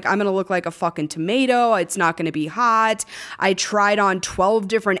I was like, I'm going to look like a fucking tomato. It's not going to be hot. I tried on 12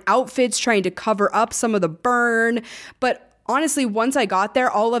 different outfits trying to cover up some of the burn. But honestly, once I got there,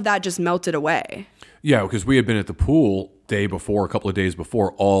 all of that just melted away. Yeah, because we had been at the pool day before, a couple of days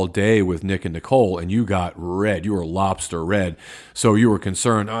before, all day with Nick and Nicole, and you got red. You were lobster red. So you were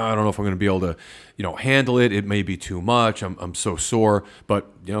concerned, I don't know if I'm going to be able to, handle it. It may be too much. I'm so sore. But,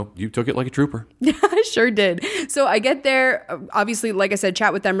 you took it like a trooper. I sure did. So I get there, obviously, like I said,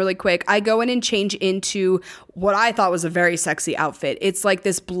 chat with them really quick. I go in and change into what I thought was a very sexy outfit. It's like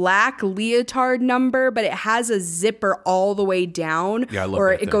this black leotard number, but it has a zipper all the way down. Yeah, I love or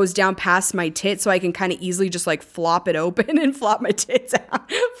that it thing. Goes down past my tit, so I can kind of easily just like flop it open and flop my tits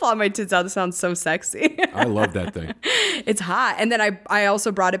out. Flop my tits out. It sounds so sexy. I love that thing. It's hot. And then I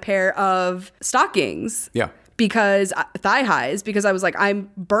also brought a pair of stockings. Yeah. Because thigh highs, because I was like, I'm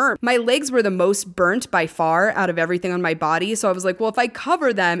burnt. My legs were the most burnt by far out of everything on my body. So I was like, well, if I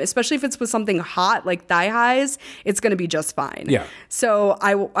cover them, especially if it's with something hot like thigh highs, it's going to be just fine. Yeah. So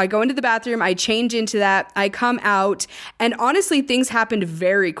I go into the bathroom, I change into that, I come out, and honestly, things happened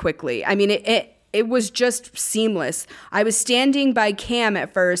very quickly. I mean, it was just seamless. I was standing by Cam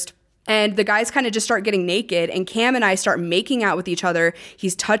at first, and the guys kind of just start getting naked, and Cam and I start making out with each other.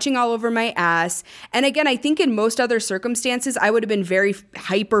 He's touching all over my ass. And again, I think in most other circumstances, I would have been very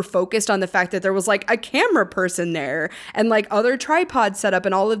hyper focused on the fact that there was like a camera person there and like other tripods set up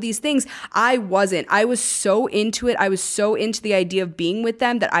and all of these things. I wasn't. I was so into it. I was so into the idea of being with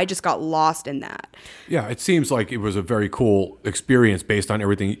them that I just got lost in that. Yeah, it seems like it was a very cool experience based on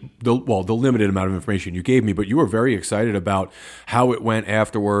everything, the limited amount of information you gave me, but you were very excited about how it went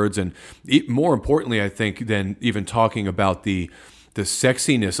afterwards. And more importantly, I think, than even talking about the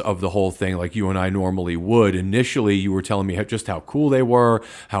sexiness of the whole thing like you and I normally would. Initially, you were telling me just how cool they were,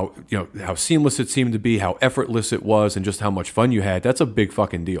 how seamless it seemed to be, how effortless it was, and just how much fun you had. That's a big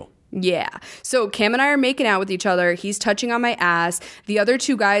fucking deal. Yeah. So Cam and I are making out with each other. He's touching on my ass. The other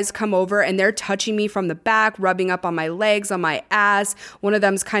two guys come over and they're touching me from the back, rubbing up on my legs, on my ass. One of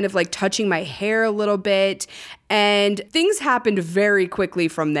them's kind of like touching my hair a little bit. And things happened very quickly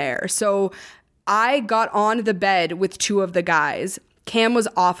from there. So I got on the bed with two of the guys. Cam was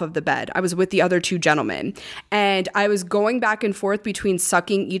off of the bed. I was with the other two gentlemen, and I was going back and forth between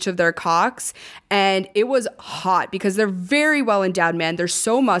sucking each of their cocks, and it was hot because they're very well endowed men. They're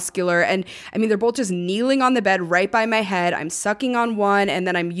so muscular, and I mean, they're both just kneeling on the bed right by my head. I'm sucking on one, and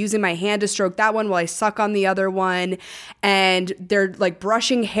then I'm using my hand to stroke that one while I suck on the other one, and they're like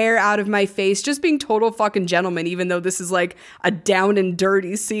brushing hair out of my face, just being total fucking gentlemen, even though this is like a down and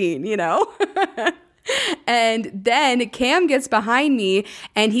dirty scene, you know? And then Cam gets behind me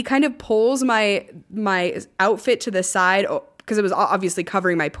and he kind of pulls my outfit to the side because it was obviously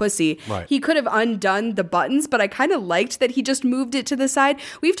covering my pussy. Right. He could have undone the buttons, but I kind of liked that he just moved it to the side.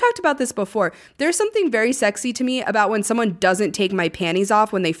 We've talked about this before. There's something very sexy to me about when someone doesn't take my panties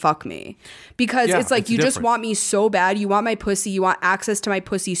off when they fuck me. Because it's like, you just want me so bad. You want my pussy. You want access to my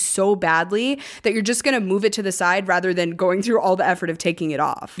pussy so badly that you're just going to move it to the side rather than going through all the effort of taking it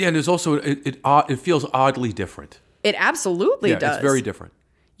off. Yeah, and there's also, it feels oddly different. It absolutely does. It's very different.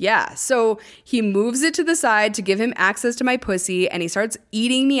 Yeah, so he moves it to the side to give him access to my pussy, and he starts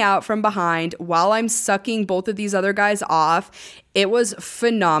eating me out from behind while I'm sucking both of these other guys off. It was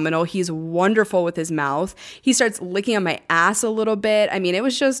phenomenal. He's wonderful with his mouth. He starts licking on my ass a little bit. I mean, it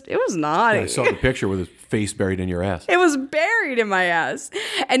was naughty. Yeah, I saw the picture with his face buried in your ass? It was buried in my ass.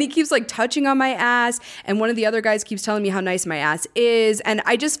 And he keeps like touching on my ass. And one of the other guys keeps telling me how nice my ass is. And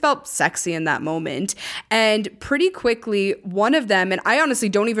I just felt sexy in that moment. And pretty quickly, one of them, and I honestly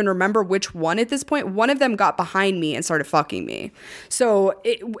don't even remember which one at this point, one of them got behind me and started fucking me. So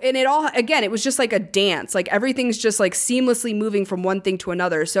it all, again, it was just like a dance. Like everything's just like seamlessly moving from one thing to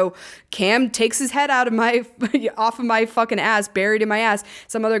another. So Cam takes his head out of off of my fucking ass, buried in my ass.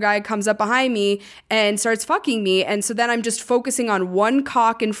 Some other guy comes up behind me and starts fucking me. And so then I'm just focusing on one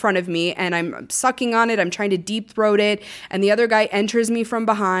cock in front of me and I'm sucking on it. I'm trying to deep throat it. And the other guy enters me from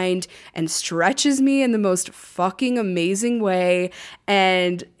behind and stretches me in the most fucking amazing way.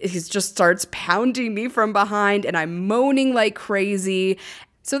 And he just starts pounding me from behind and I'm moaning like crazy.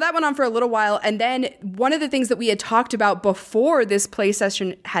 So that went on for a little while. And then one of the things that we had talked about before this play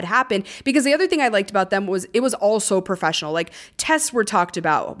session had happened, because the other thing I liked about them was it was all so professional. Like tests were talked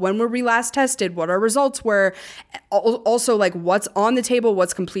about. When were we last tested? What our results were. Also like what's on the table,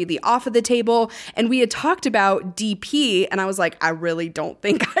 what's completely off of the table. And we had talked about DP and I was like, I really don't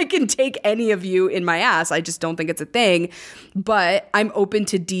think I can take any of you in my ass. I just don't think it's a thing. But I'm open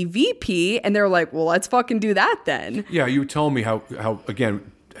to DVP. And they're like, well, let's fucking do that then. Yeah, you were telling me how again,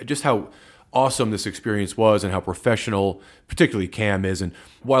 just how awesome this experience was and how professional particularly Cam is. And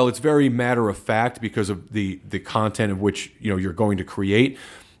while it's very matter of fact because of the content of which you're going to create,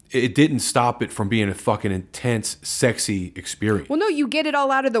 it didn't stop it from being a fucking intense, sexy experience. Well, no, you get it all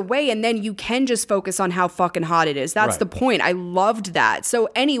out of the way and then you can just focus on how fucking hot it is. That's right. The point. I loved that. So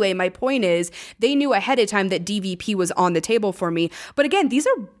anyway, my point is they knew ahead of time that DVP was on the table for me. But again, these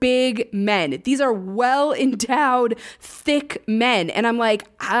are big men. These are well-endowed, thick men. And I'm like,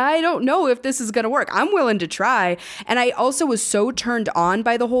 I don't know if this is going to work. I'm willing to try. And I also was so turned on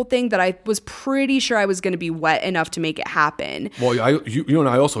by the whole thing that I was pretty sure I was going to be wet enough to make it happen. Well, you and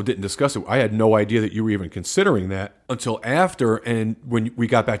I also didn't discuss it. I had no idea that you were even considering that until after. And when we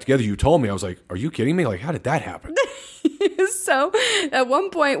got back together, you told me. I was like, are you kidding me? Like, how did that happen? So at one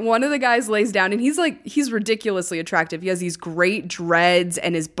point, one of the guys lays down and he's ridiculously attractive. He has these great dreads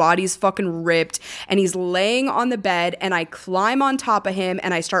and his body's fucking ripped and he's laying on the bed and I climb on top of him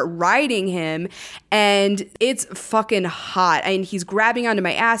and I start riding him and it's fucking hot. And he's grabbing onto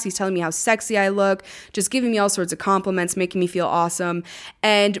my ass. He's telling me how sexy I look, just giving me all sorts of compliments, making me feel awesome.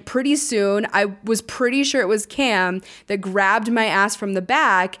 And pretty soon, I was pretty sure it was Cam that grabbed my ass from the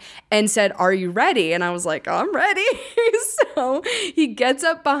back and said, "Are you ready?" And I was like, "I'm ready." So he gets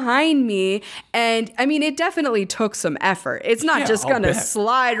up behind me. And I mean, it definitely took some effort. It's not just going to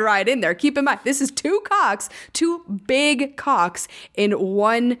slide right in there. Keep in mind, this is two big cocks in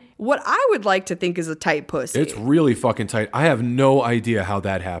one, what I would like to think is a tight pussy. It's really fucking tight. I have no idea how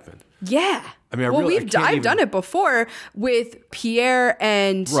that happened. Yeah. I mean, I've done it before with Pierre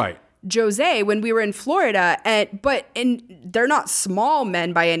and Jose when we were in Florida, and they're not small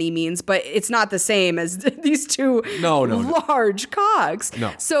men by any means, but it's not the same as these two large cocks.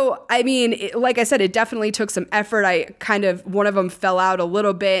 No. So, I mean, like I said, it definitely took some effort. One of them fell out a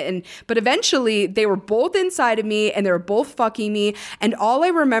little bit, but eventually they were both inside of me and they were both fucking me. And all I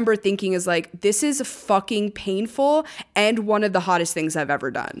remember thinking is like, this is fucking painful and one of the hottest things I've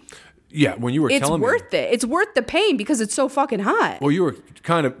ever done. Yeah, when you were telling me. It's worth it. It's worth the pain because it's so fucking hot. Well, you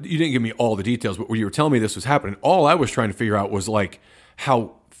didn't give me all the details, but when you were telling me this was happening, all I was trying to figure out was like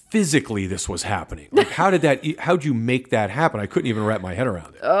how physically this was happening. Like how'd you make that happen? I couldn't even wrap my head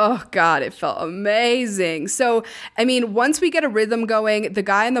around it. Oh God, it felt amazing. So, I mean, once we get a rhythm going, the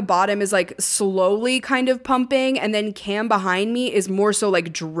guy on the bottom is like slowly kind of pumping and then Cam behind me is more so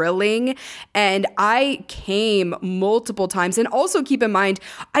like drilling. And I came multiple times. And also keep in mind,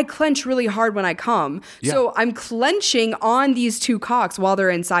 I clench really hard when I come. Yeah. So I'm clenching on these two cocks while they're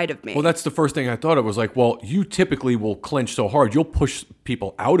inside of me. Well, that's the first thing I thought of was like, well, you typically will clench so hard, you'll push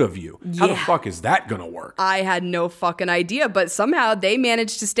people out of you. How the fuck is that gonna work? I had no fucking idea, but somehow they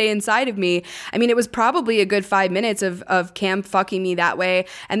managed to stay inside of me. I mean, it was probably a good 5 minutes of Cam fucking me that way,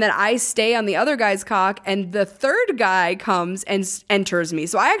 and then I stay on the other guy's cock, and the third guy comes and enters me.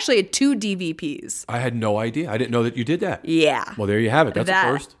 So I actually had 2 DVPs. I had no idea. I didn't know that you did that. Yeah. Well, there you have it. That's the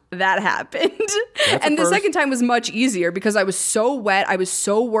first. That happened. And the second time was much easier because I was so wet. I was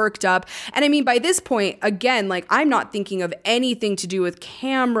so worked up. And I mean, by this point, again, like I'm not thinking of anything to do with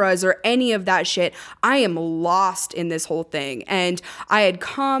cameras or any of that shit. I am lost in this whole thing. And I had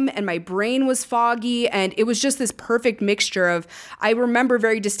come and my brain was foggy and it was just this perfect mixture of, I remember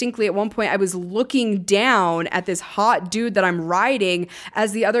very distinctly at one point I was looking down at this hot dude that I'm riding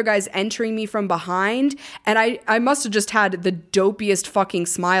as the other guy's entering me from behind. And I must have just had the dopiest fucking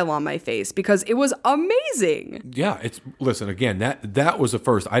smile on my face because it was amazing. Yeah, listen, again, that was the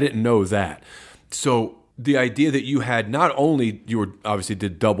first. I didn't know that. So the idea that you had not only, you were obviously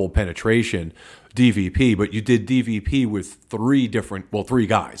did double penetration DVP, but you did DVP with three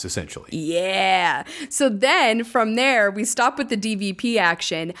guys essentially. Yeah. So then from there, we stop with the DVP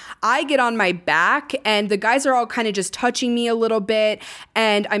action. I get on my back and the guys are all kind of just touching me a little bit.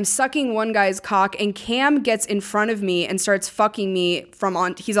 And I'm sucking one guy's cock and Cam gets in front of me and starts fucking me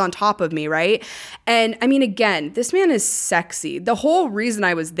he's on top of me, right? And I mean, again, this man is sexy. The whole reason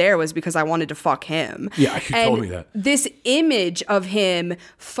I was there was because I wanted to fuck him. Yeah, you told me that. This image of him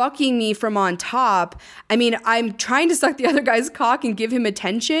fucking me from on top, I mean, I'm trying to suck the other guy's cock and give him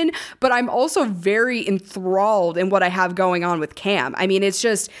attention, but I'm also very enthralled in what I have going on with Cam. I mean, it's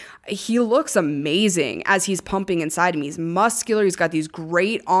just, he looks amazing as he's pumping inside of me. He's muscular. He's got these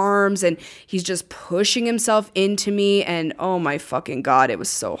great arms and he's just pushing himself into me. And oh my fucking God, it was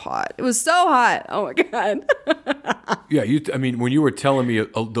so hot. It was so hot. Oh my God. Yeah. I mean, when you were telling me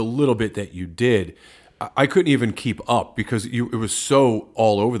the little bit that you did, I couldn't even keep up because it was so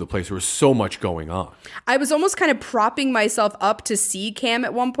all over the place. There was so much going on. I was almost kind of propping myself up to see Cam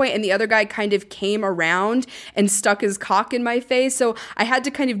at one point, and the other guy kind of came around and stuck his cock in my face. So I had to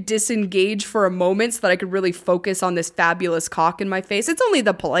kind of disengage for a moment so that I could really focus on this fabulous cock in my face. It's only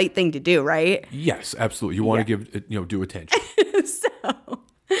the polite thing to do, right? Yes, absolutely. You want to give it, due attention.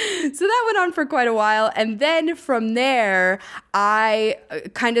 So that went on for quite a while. And then from there, I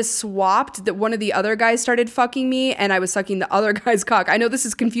kind of swapped that one of the other guys started fucking me and I was sucking the other guy's cock. I know this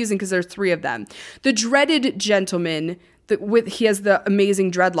is confusing because there's three of them. The dreaded gentleman, he has the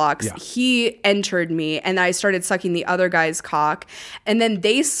amazing dreadlocks. Yeah. He entered me and I started sucking the other guy's cock. And then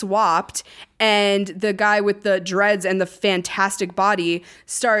they swapped. And the guy with the dreads and the fantastic body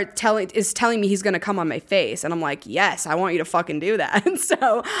is telling me he's going to come on my face. And I'm like, yes, I want you to fucking do that. And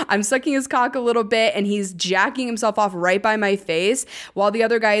so I'm sucking his cock a little bit and he's jacking himself off right by my face while the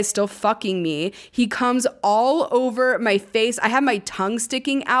other guy is still fucking me. He comes all over my face. I have my tongue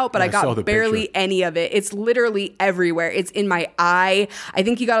sticking out, but I got barely any of it. It's literally everywhere. It's in my eye. I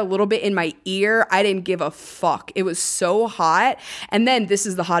think he got a little bit in my ear. I didn't give a fuck. It was so hot. And then this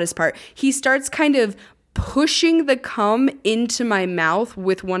is the hottest part. He starts kind of pushing the cum into my mouth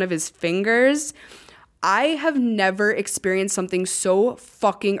with one of his fingers. I have never experienced something so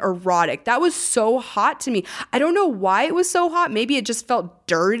fucking erotic. That was so hot to me. I don't know why it was so hot. Maybe it just felt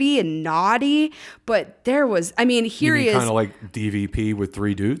dirty and naughty, but there was, I mean, here he is. Kind of like DVP with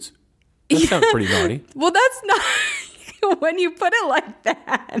three dudes? That sounds pretty naughty. Well, that's not... when you put it like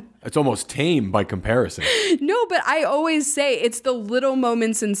that. It's almost tame by comparison. No, but I always say it's the little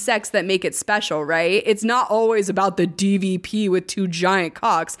moments in sex that make it special, right? It's not always about the DVP with two giant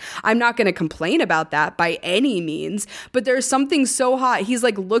cocks. I'm not going to complain about that by any means, but there's something so hot. He's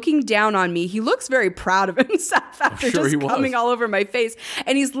like looking down on me. He looks very proud of himself after just coming all over my face.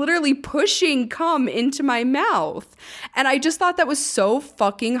 And he's literally pushing cum into my mouth. And I just thought that was so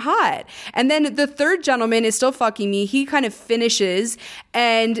fucking hot. And then the third gentleman is still fucking me. He kind of finishes.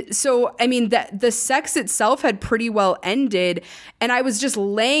 And so, I mean, the sex itself had pretty well ended. And I was just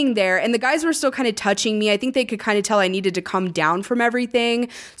laying there and the guys were still kind of touching me. I think they could kind of tell I needed to come down from everything.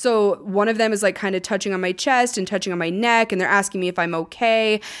 So one of them is like kind of touching on my chest and touching on my neck. And they're asking me if I'm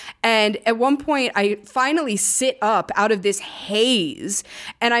okay. And at one point, I finally sit up out of this haze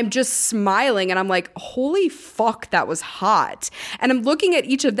and I'm just smiling. And I'm like, holy fuck, that was hot. And I'm looking at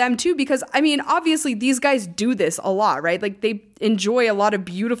each of them too, because I mean, obviously these guys do this a lot, right? Like they enjoy a lot of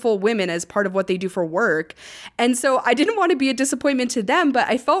beautiful women as part of what they do for work. And so I didn't want to be a disappointment to them, but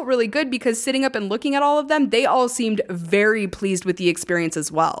I felt really good because sitting up and looking at all of them, they all seemed very pleased with the experience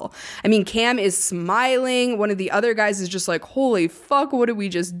as well. I mean, Cam is smiling. One of the other guys is just like, holy fuck, what did we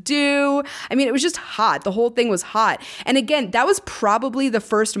just do? I mean, it was just hot. The whole thing was hot. And again, that was probably the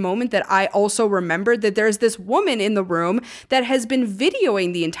first moment that I also remembered that there's this woman in the room that has been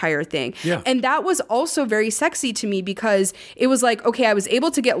videoing the entire thing. Yeah. And that was also very sexy to me because it was like, okay, I was able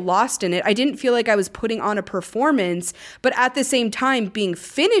to get lost in it. I didn't feel like I was putting on a performance, but at the same time being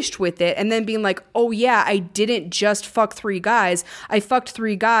finished with it and then being like, oh yeah, I didn't just fuck three guys. I fucked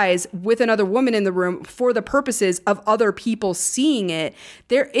three guys with another woman in the room for the purposes of other people seeing it.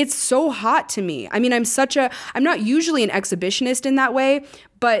 It's so hot to me. I mean, I'm not usually an exhibitionist in that way,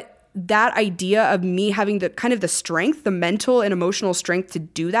 but that idea of me having the kind of the strength, the mental and emotional strength to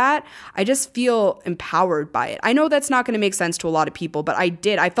do that, I just feel empowered by it. I know that's not going to make sense to a lot of people, but I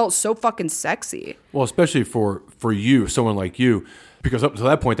did. I felt so fucking sexy. Well, especially for you, someone like you, because up to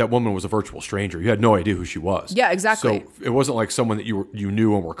that point, that woman was a virtual stranger. You had no idea who she was. Yeah, exactly. So it wasn't like someone that you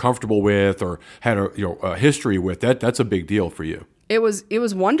knew and were comfortable with or had a history with. That's a big deal for you. It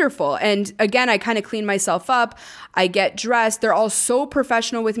was wonderful. And again, I kind of clean myself up. I get dressed. They're all so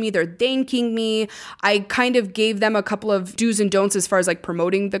professional with me. They're thanking me. I kind of gave them a couple of do's and don'ts as far as like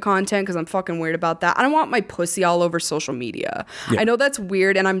promoting the content because I'm fucking weird about that. I don't want my pussy all over social media. Yeah. I know that's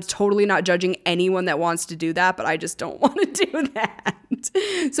weird and I'm totally not judging anyone that wants to do that, but I just don't want to do that.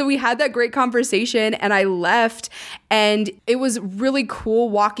 So we had that great conversation and I left, and it was really cool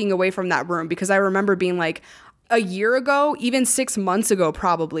walking away from that room because I remember being like, a year ago, even 6 months ago,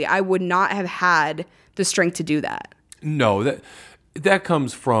 probably, I would not have had the strength to do that. No, that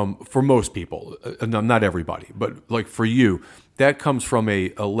comes from, for most people, not everybody, but like for you, that comes from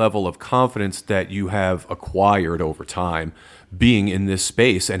a level of confidence that you have acquired over time being in this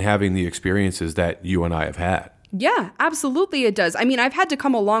space and having the experiences that you and I have had. Yeah, absolutely it does. I mean, I've had to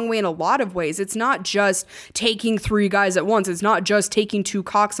come a long way in a lot of ways. It's not just taking 3 guys at once. It's not just taking 2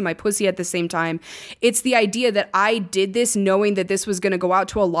 cocks in my pussy at the same time. It's the idea that I did this knowing that this was going to go out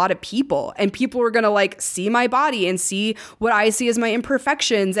to a lot of people, and people were going to like see my body and see what I see as my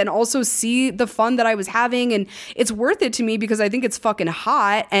imperfections and also see the fun that I was having. And it's worth it to me because I think it's fucking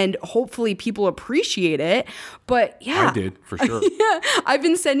hot and hopefully people appreciate it. But yeah. I did, for sure. Yeah, I've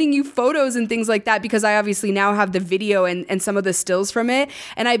been sending you photos and things like that because I obviously now have the video and some of the stills from it,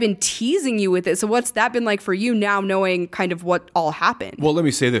 and I've been teasing you with it. So what's that been like for you now, knowing kind of what all happened? Well, let me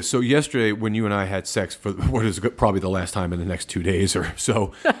say this. So yesterday when you and I had sex for what is probably the last time in the next 2 days or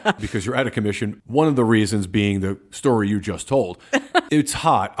so, because you're out of commission, one of the reasons being the story you just told. It's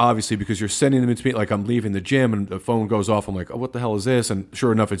hot, obviously, because you're sending them to me, like I'm leaving the gym and the phone goes off. I'm like, oh, what the hell is this? And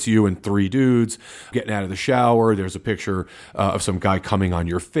sure enough, it's you and 3 dudes getting out of the shower. There's a picture of some guy coming on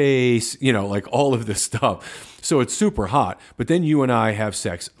your face, like all of this stuff. So it's super hot. But then you and I have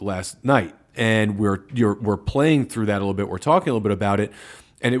sex last night, and we're playing through that a little bit. We're talking a little bit about it,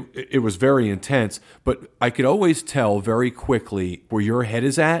 and it was very intense. But I could always tell very quickly where your head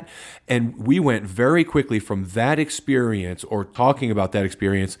is at, and we went very quickly from that experience or talking about that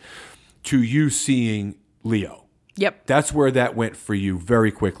experience to you seeing Leo. Yep. That's where that went for you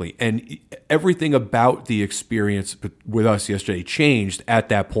very quickly. And everything about the experience with us yesterday changed at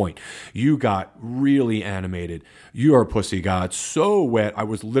that point. You got really animated. Your pussy got so wet, I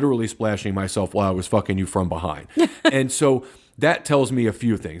was literally splashing myself while I was fucking you from behind. And so that tells me a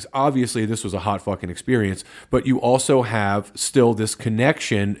few things. Obviously, this was a hot fucking experience, but you also have still this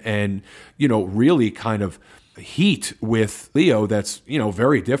connection and, really kind of heat with Leo that's,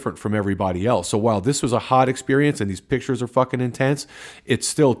 very different from everybody else. So while this was a hot experience and these pictures are fucking intense, it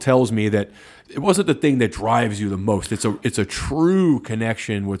still tells me that it wasn't the thing that drives you the most. It's a true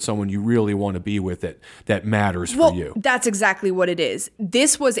connection with someone you really want to be with that matters for you. That's exactly what it is.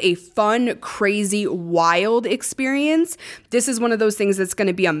 This was a fun, crazy, wild experience. This is one of those things that's going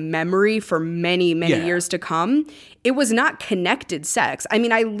to be a memory for many, many years to come. It was not connected sex. I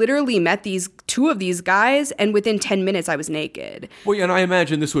mean, I literally met 2 of these guys, and within 10 minutes, I was naked. Well, yeah, and I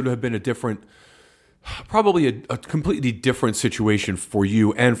imagine this would have been probably a completely different situation for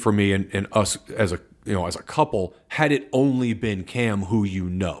you and for me and us as a couple, had it only been Cam who you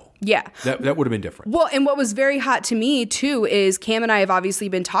know. Yeah. That would have been different. Well, and what was very hot to me, too, is Cam and I have obviously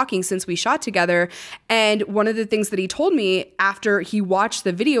been talking since we shot together. And one of the things that he told me after he watched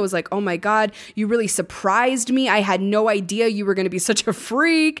the video was like, oh, my God, you really surprised me. I had no idea you were going to be such a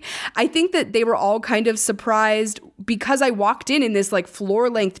freak. I think that they were all kind of surprised because I walked in this like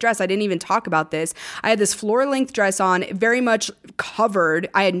floor length dress. I didn't even talk about this. I had this floor length dress on, very much covered.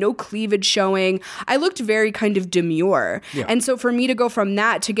 I had no cleavage showing. I looked very kind of demure. Yeah. And so for me to go from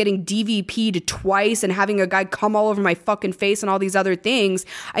that to getting DVP'd twice and having a guy come all over my fucking face and all these other things,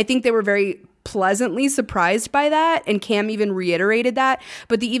 I think they were very pleasantly surprised by that, and Cam even reiterated that.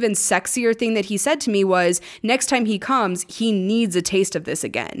 But the even sexier thing that he said to me was, next time he comes, he needs a taste of this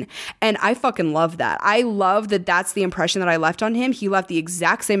again. And I fucking love that. I love that that's the impression that I left on him. He left the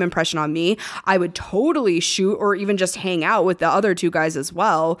exact same impression on me. I would totally shoot or even just hang out with the other two guys as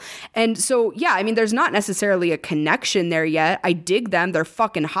well. And so, yeah, I mean, there's not necessarily a connection there yet. I dig them. They're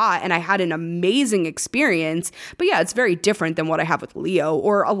fucking hot, and I had an amazing experience. But yeah, it's very different than what I have with Leo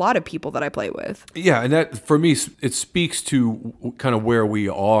or a lot of people that I play with. Yeah, and that, for me, it speaks to kind of where we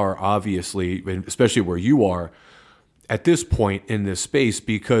are, obviously, and especially where you are at this point in this space,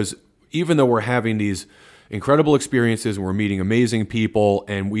 because even though we're having these incredible experiences and we're meeting amazing people,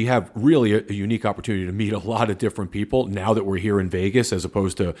 and we have really a unique opportunity to meet a lot of different people now that we're here in Vegas as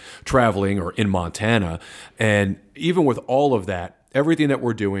opposed to traveling or in Montana. And even with all of that, everything that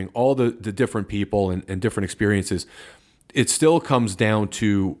we're doing, all the different people and different experiences, it still comes down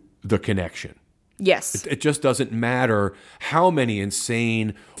to the connection. Yes. It just doesn't matter how many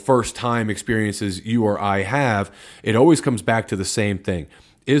insane first-time experiences you or I have. It always comes back to the same thing.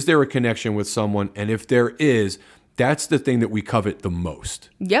 Is there a connection with someone? And if there is, that's the thing that we covet the most.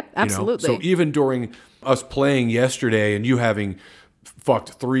 Yep, absolutely. So even during us playing yesterday and you having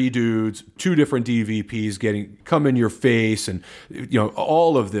fucked 3 dudes, 2 different DVPs come in your face and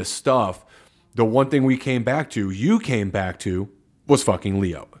all of this stuff, the one thing you came back to was fucking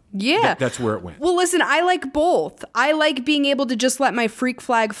Leo. Yeah. That's where it went. Well, listen, I like both. I like being able to just let my freak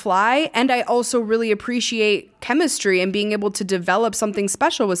flag fly, and I also really appreciate chemistry and being able to develop something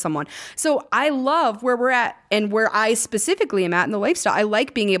special with someone. So I love where we're at and where I specifically am at in the lifestyle. I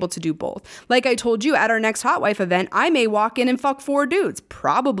like being able to do both. Like I told you, at our next Hot Wife event, I may walk in and fuck 4 dudes.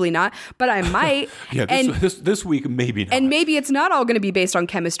 Probably not, but I might. Yeah, this week, maybe not. And maybe it's not all going to be based on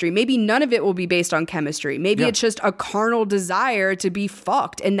chemistry. Maybe none of it will be based on chemistry. Maybe it's just a carnal desire to be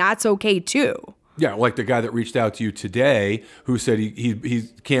fucked, and that's okay too. Yeah, like the guy that reached out to you today who said he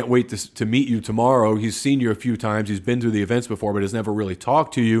can't wait to meet you tomorrow. He's seen you a few times. He's been to the events before, but has never really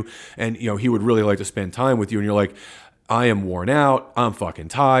talked to you. And, he would really like to spend time with you. And you're like, I am worn out. I'm fucking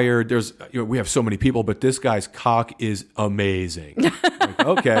tired. We have so many people, but this guy's cock is amazing. Like,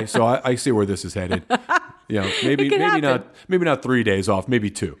 okay, so I see where this is headed. Maybe not 3 days off, maybe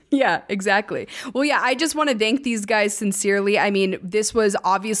 2. Yeah, exactly. Well, yeah, I just want to thank these guys sincerely. I mean, this was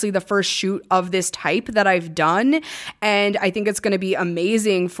obviously the first shoot of this type that I've done, and I think it's going to be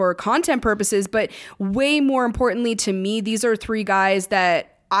amazing for content purposes, but way more importantly to me, these are 3 guys that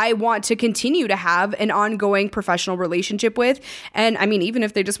I want to continue to have an ongoing professional relationship with. And I mean, even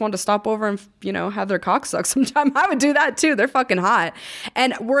if they just want to stop over and, have their cock sucked sometime, I would do that too. They're fucking hot.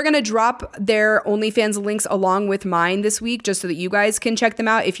 And we're going to drop their OnlyFans links along with mine this week, just so that you guys can check them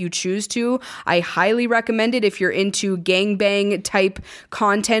out if you choose to. I highly recommend it if you're into gangbang type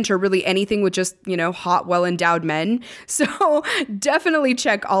content or really anything with just, hot, well-endowed men. So definitely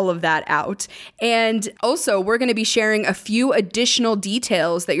check all of that out. And also, we're going to be sharing a few additional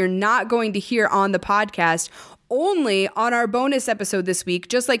details that you're not going to hear on the podcast, only on our bonus episode this week,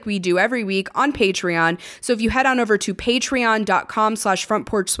 just like we do every week on Patreon. So if you head on over to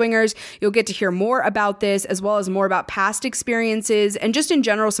patreon.com/frontporchswingers, you'll get to hear more about this, as well as more about past experiences and just in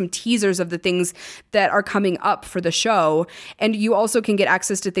general some teasers of the things that are coming up for the show. And you also can get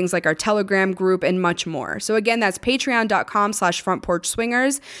access to things like our Telegram group and much more. So again, that's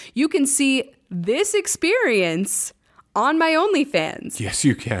patreon.com/frontporchswingers. You can see this experience on my OnlyFans. Yes,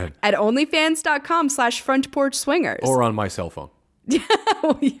 you can. At onlyfans.com/frontporchswingers. Or on my cell phone.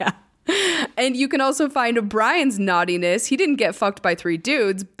 Oh, yeah. And you can also find Brian's naughtiness. He didn't get fucked by 3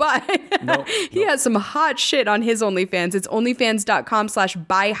 dudes, but he has some hot shit on his OnlyFans. It's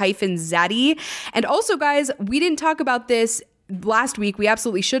onlyfans.com/by-zaddy. And also, guys, we didn't talk about this last week. We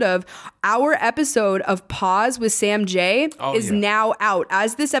absolutely should have. Our episode of Pause with Sam J is now out.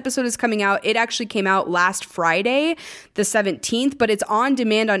 As this episode is coming out, it actually came out last Friday, the 17th, but it's on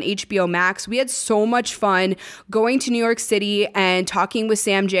demand on HBO Max. We had so much fun going to New York City and talking with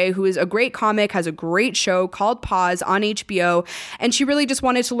Sam J, who is a great comic, has a great show called Pause on HBO. And she really just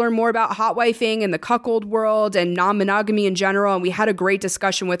wanted to learn more about hot wifing and the cuckold world and non-monogamy in general. And we had a great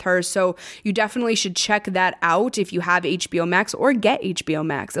discussion with her. So you definitely should check that out if you have HBO Max or get HBO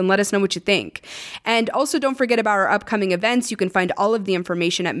Max and let us know what you think. And also don't forget about our upcoming events. You can find all of the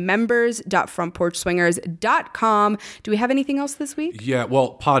information at members.frontporchswingers.com. Do we have anything else this week? Yeah, well,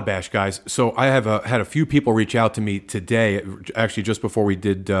 Pod Bash, guys. So I have had a few people reach out to me today, actually just before we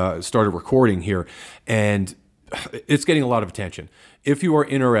started recording here, and it's getting a lot of attention. If you are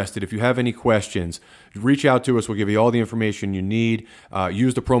interested, if you have any questions, reach out to us. We'll give you all the information you need.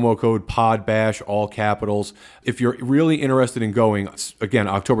 Use the promo code PODBASH, all capitals. If you're really interested in going, again,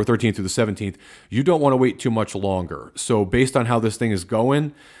 October 13th through the 17th, you don't want to wait too much longer. So based on how this thing is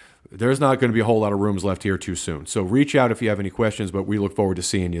going, there's not going to be a whole lot of rooms left here too soon. So reach out if you have any questions, but we look forward to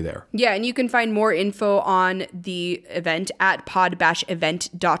seeing you there. Yeah, and you can find more info on the event at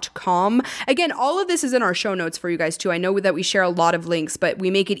podbashevent.com. Again, all of this is in our show notes for you guys too. I know that we share a lot of links, but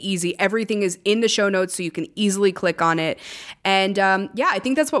we make it easy. Everything is in the show notes so you can easily click on it. And yeah, I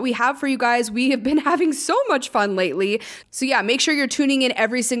think that's what we have for you guys. We have been having so much fun lately. So yeah, make sure you're tuning in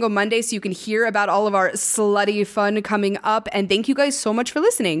every single Monday so you can hear about all of our slutty fun coming up. And thank you guys so much for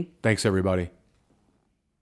listening. Thanks, everybody.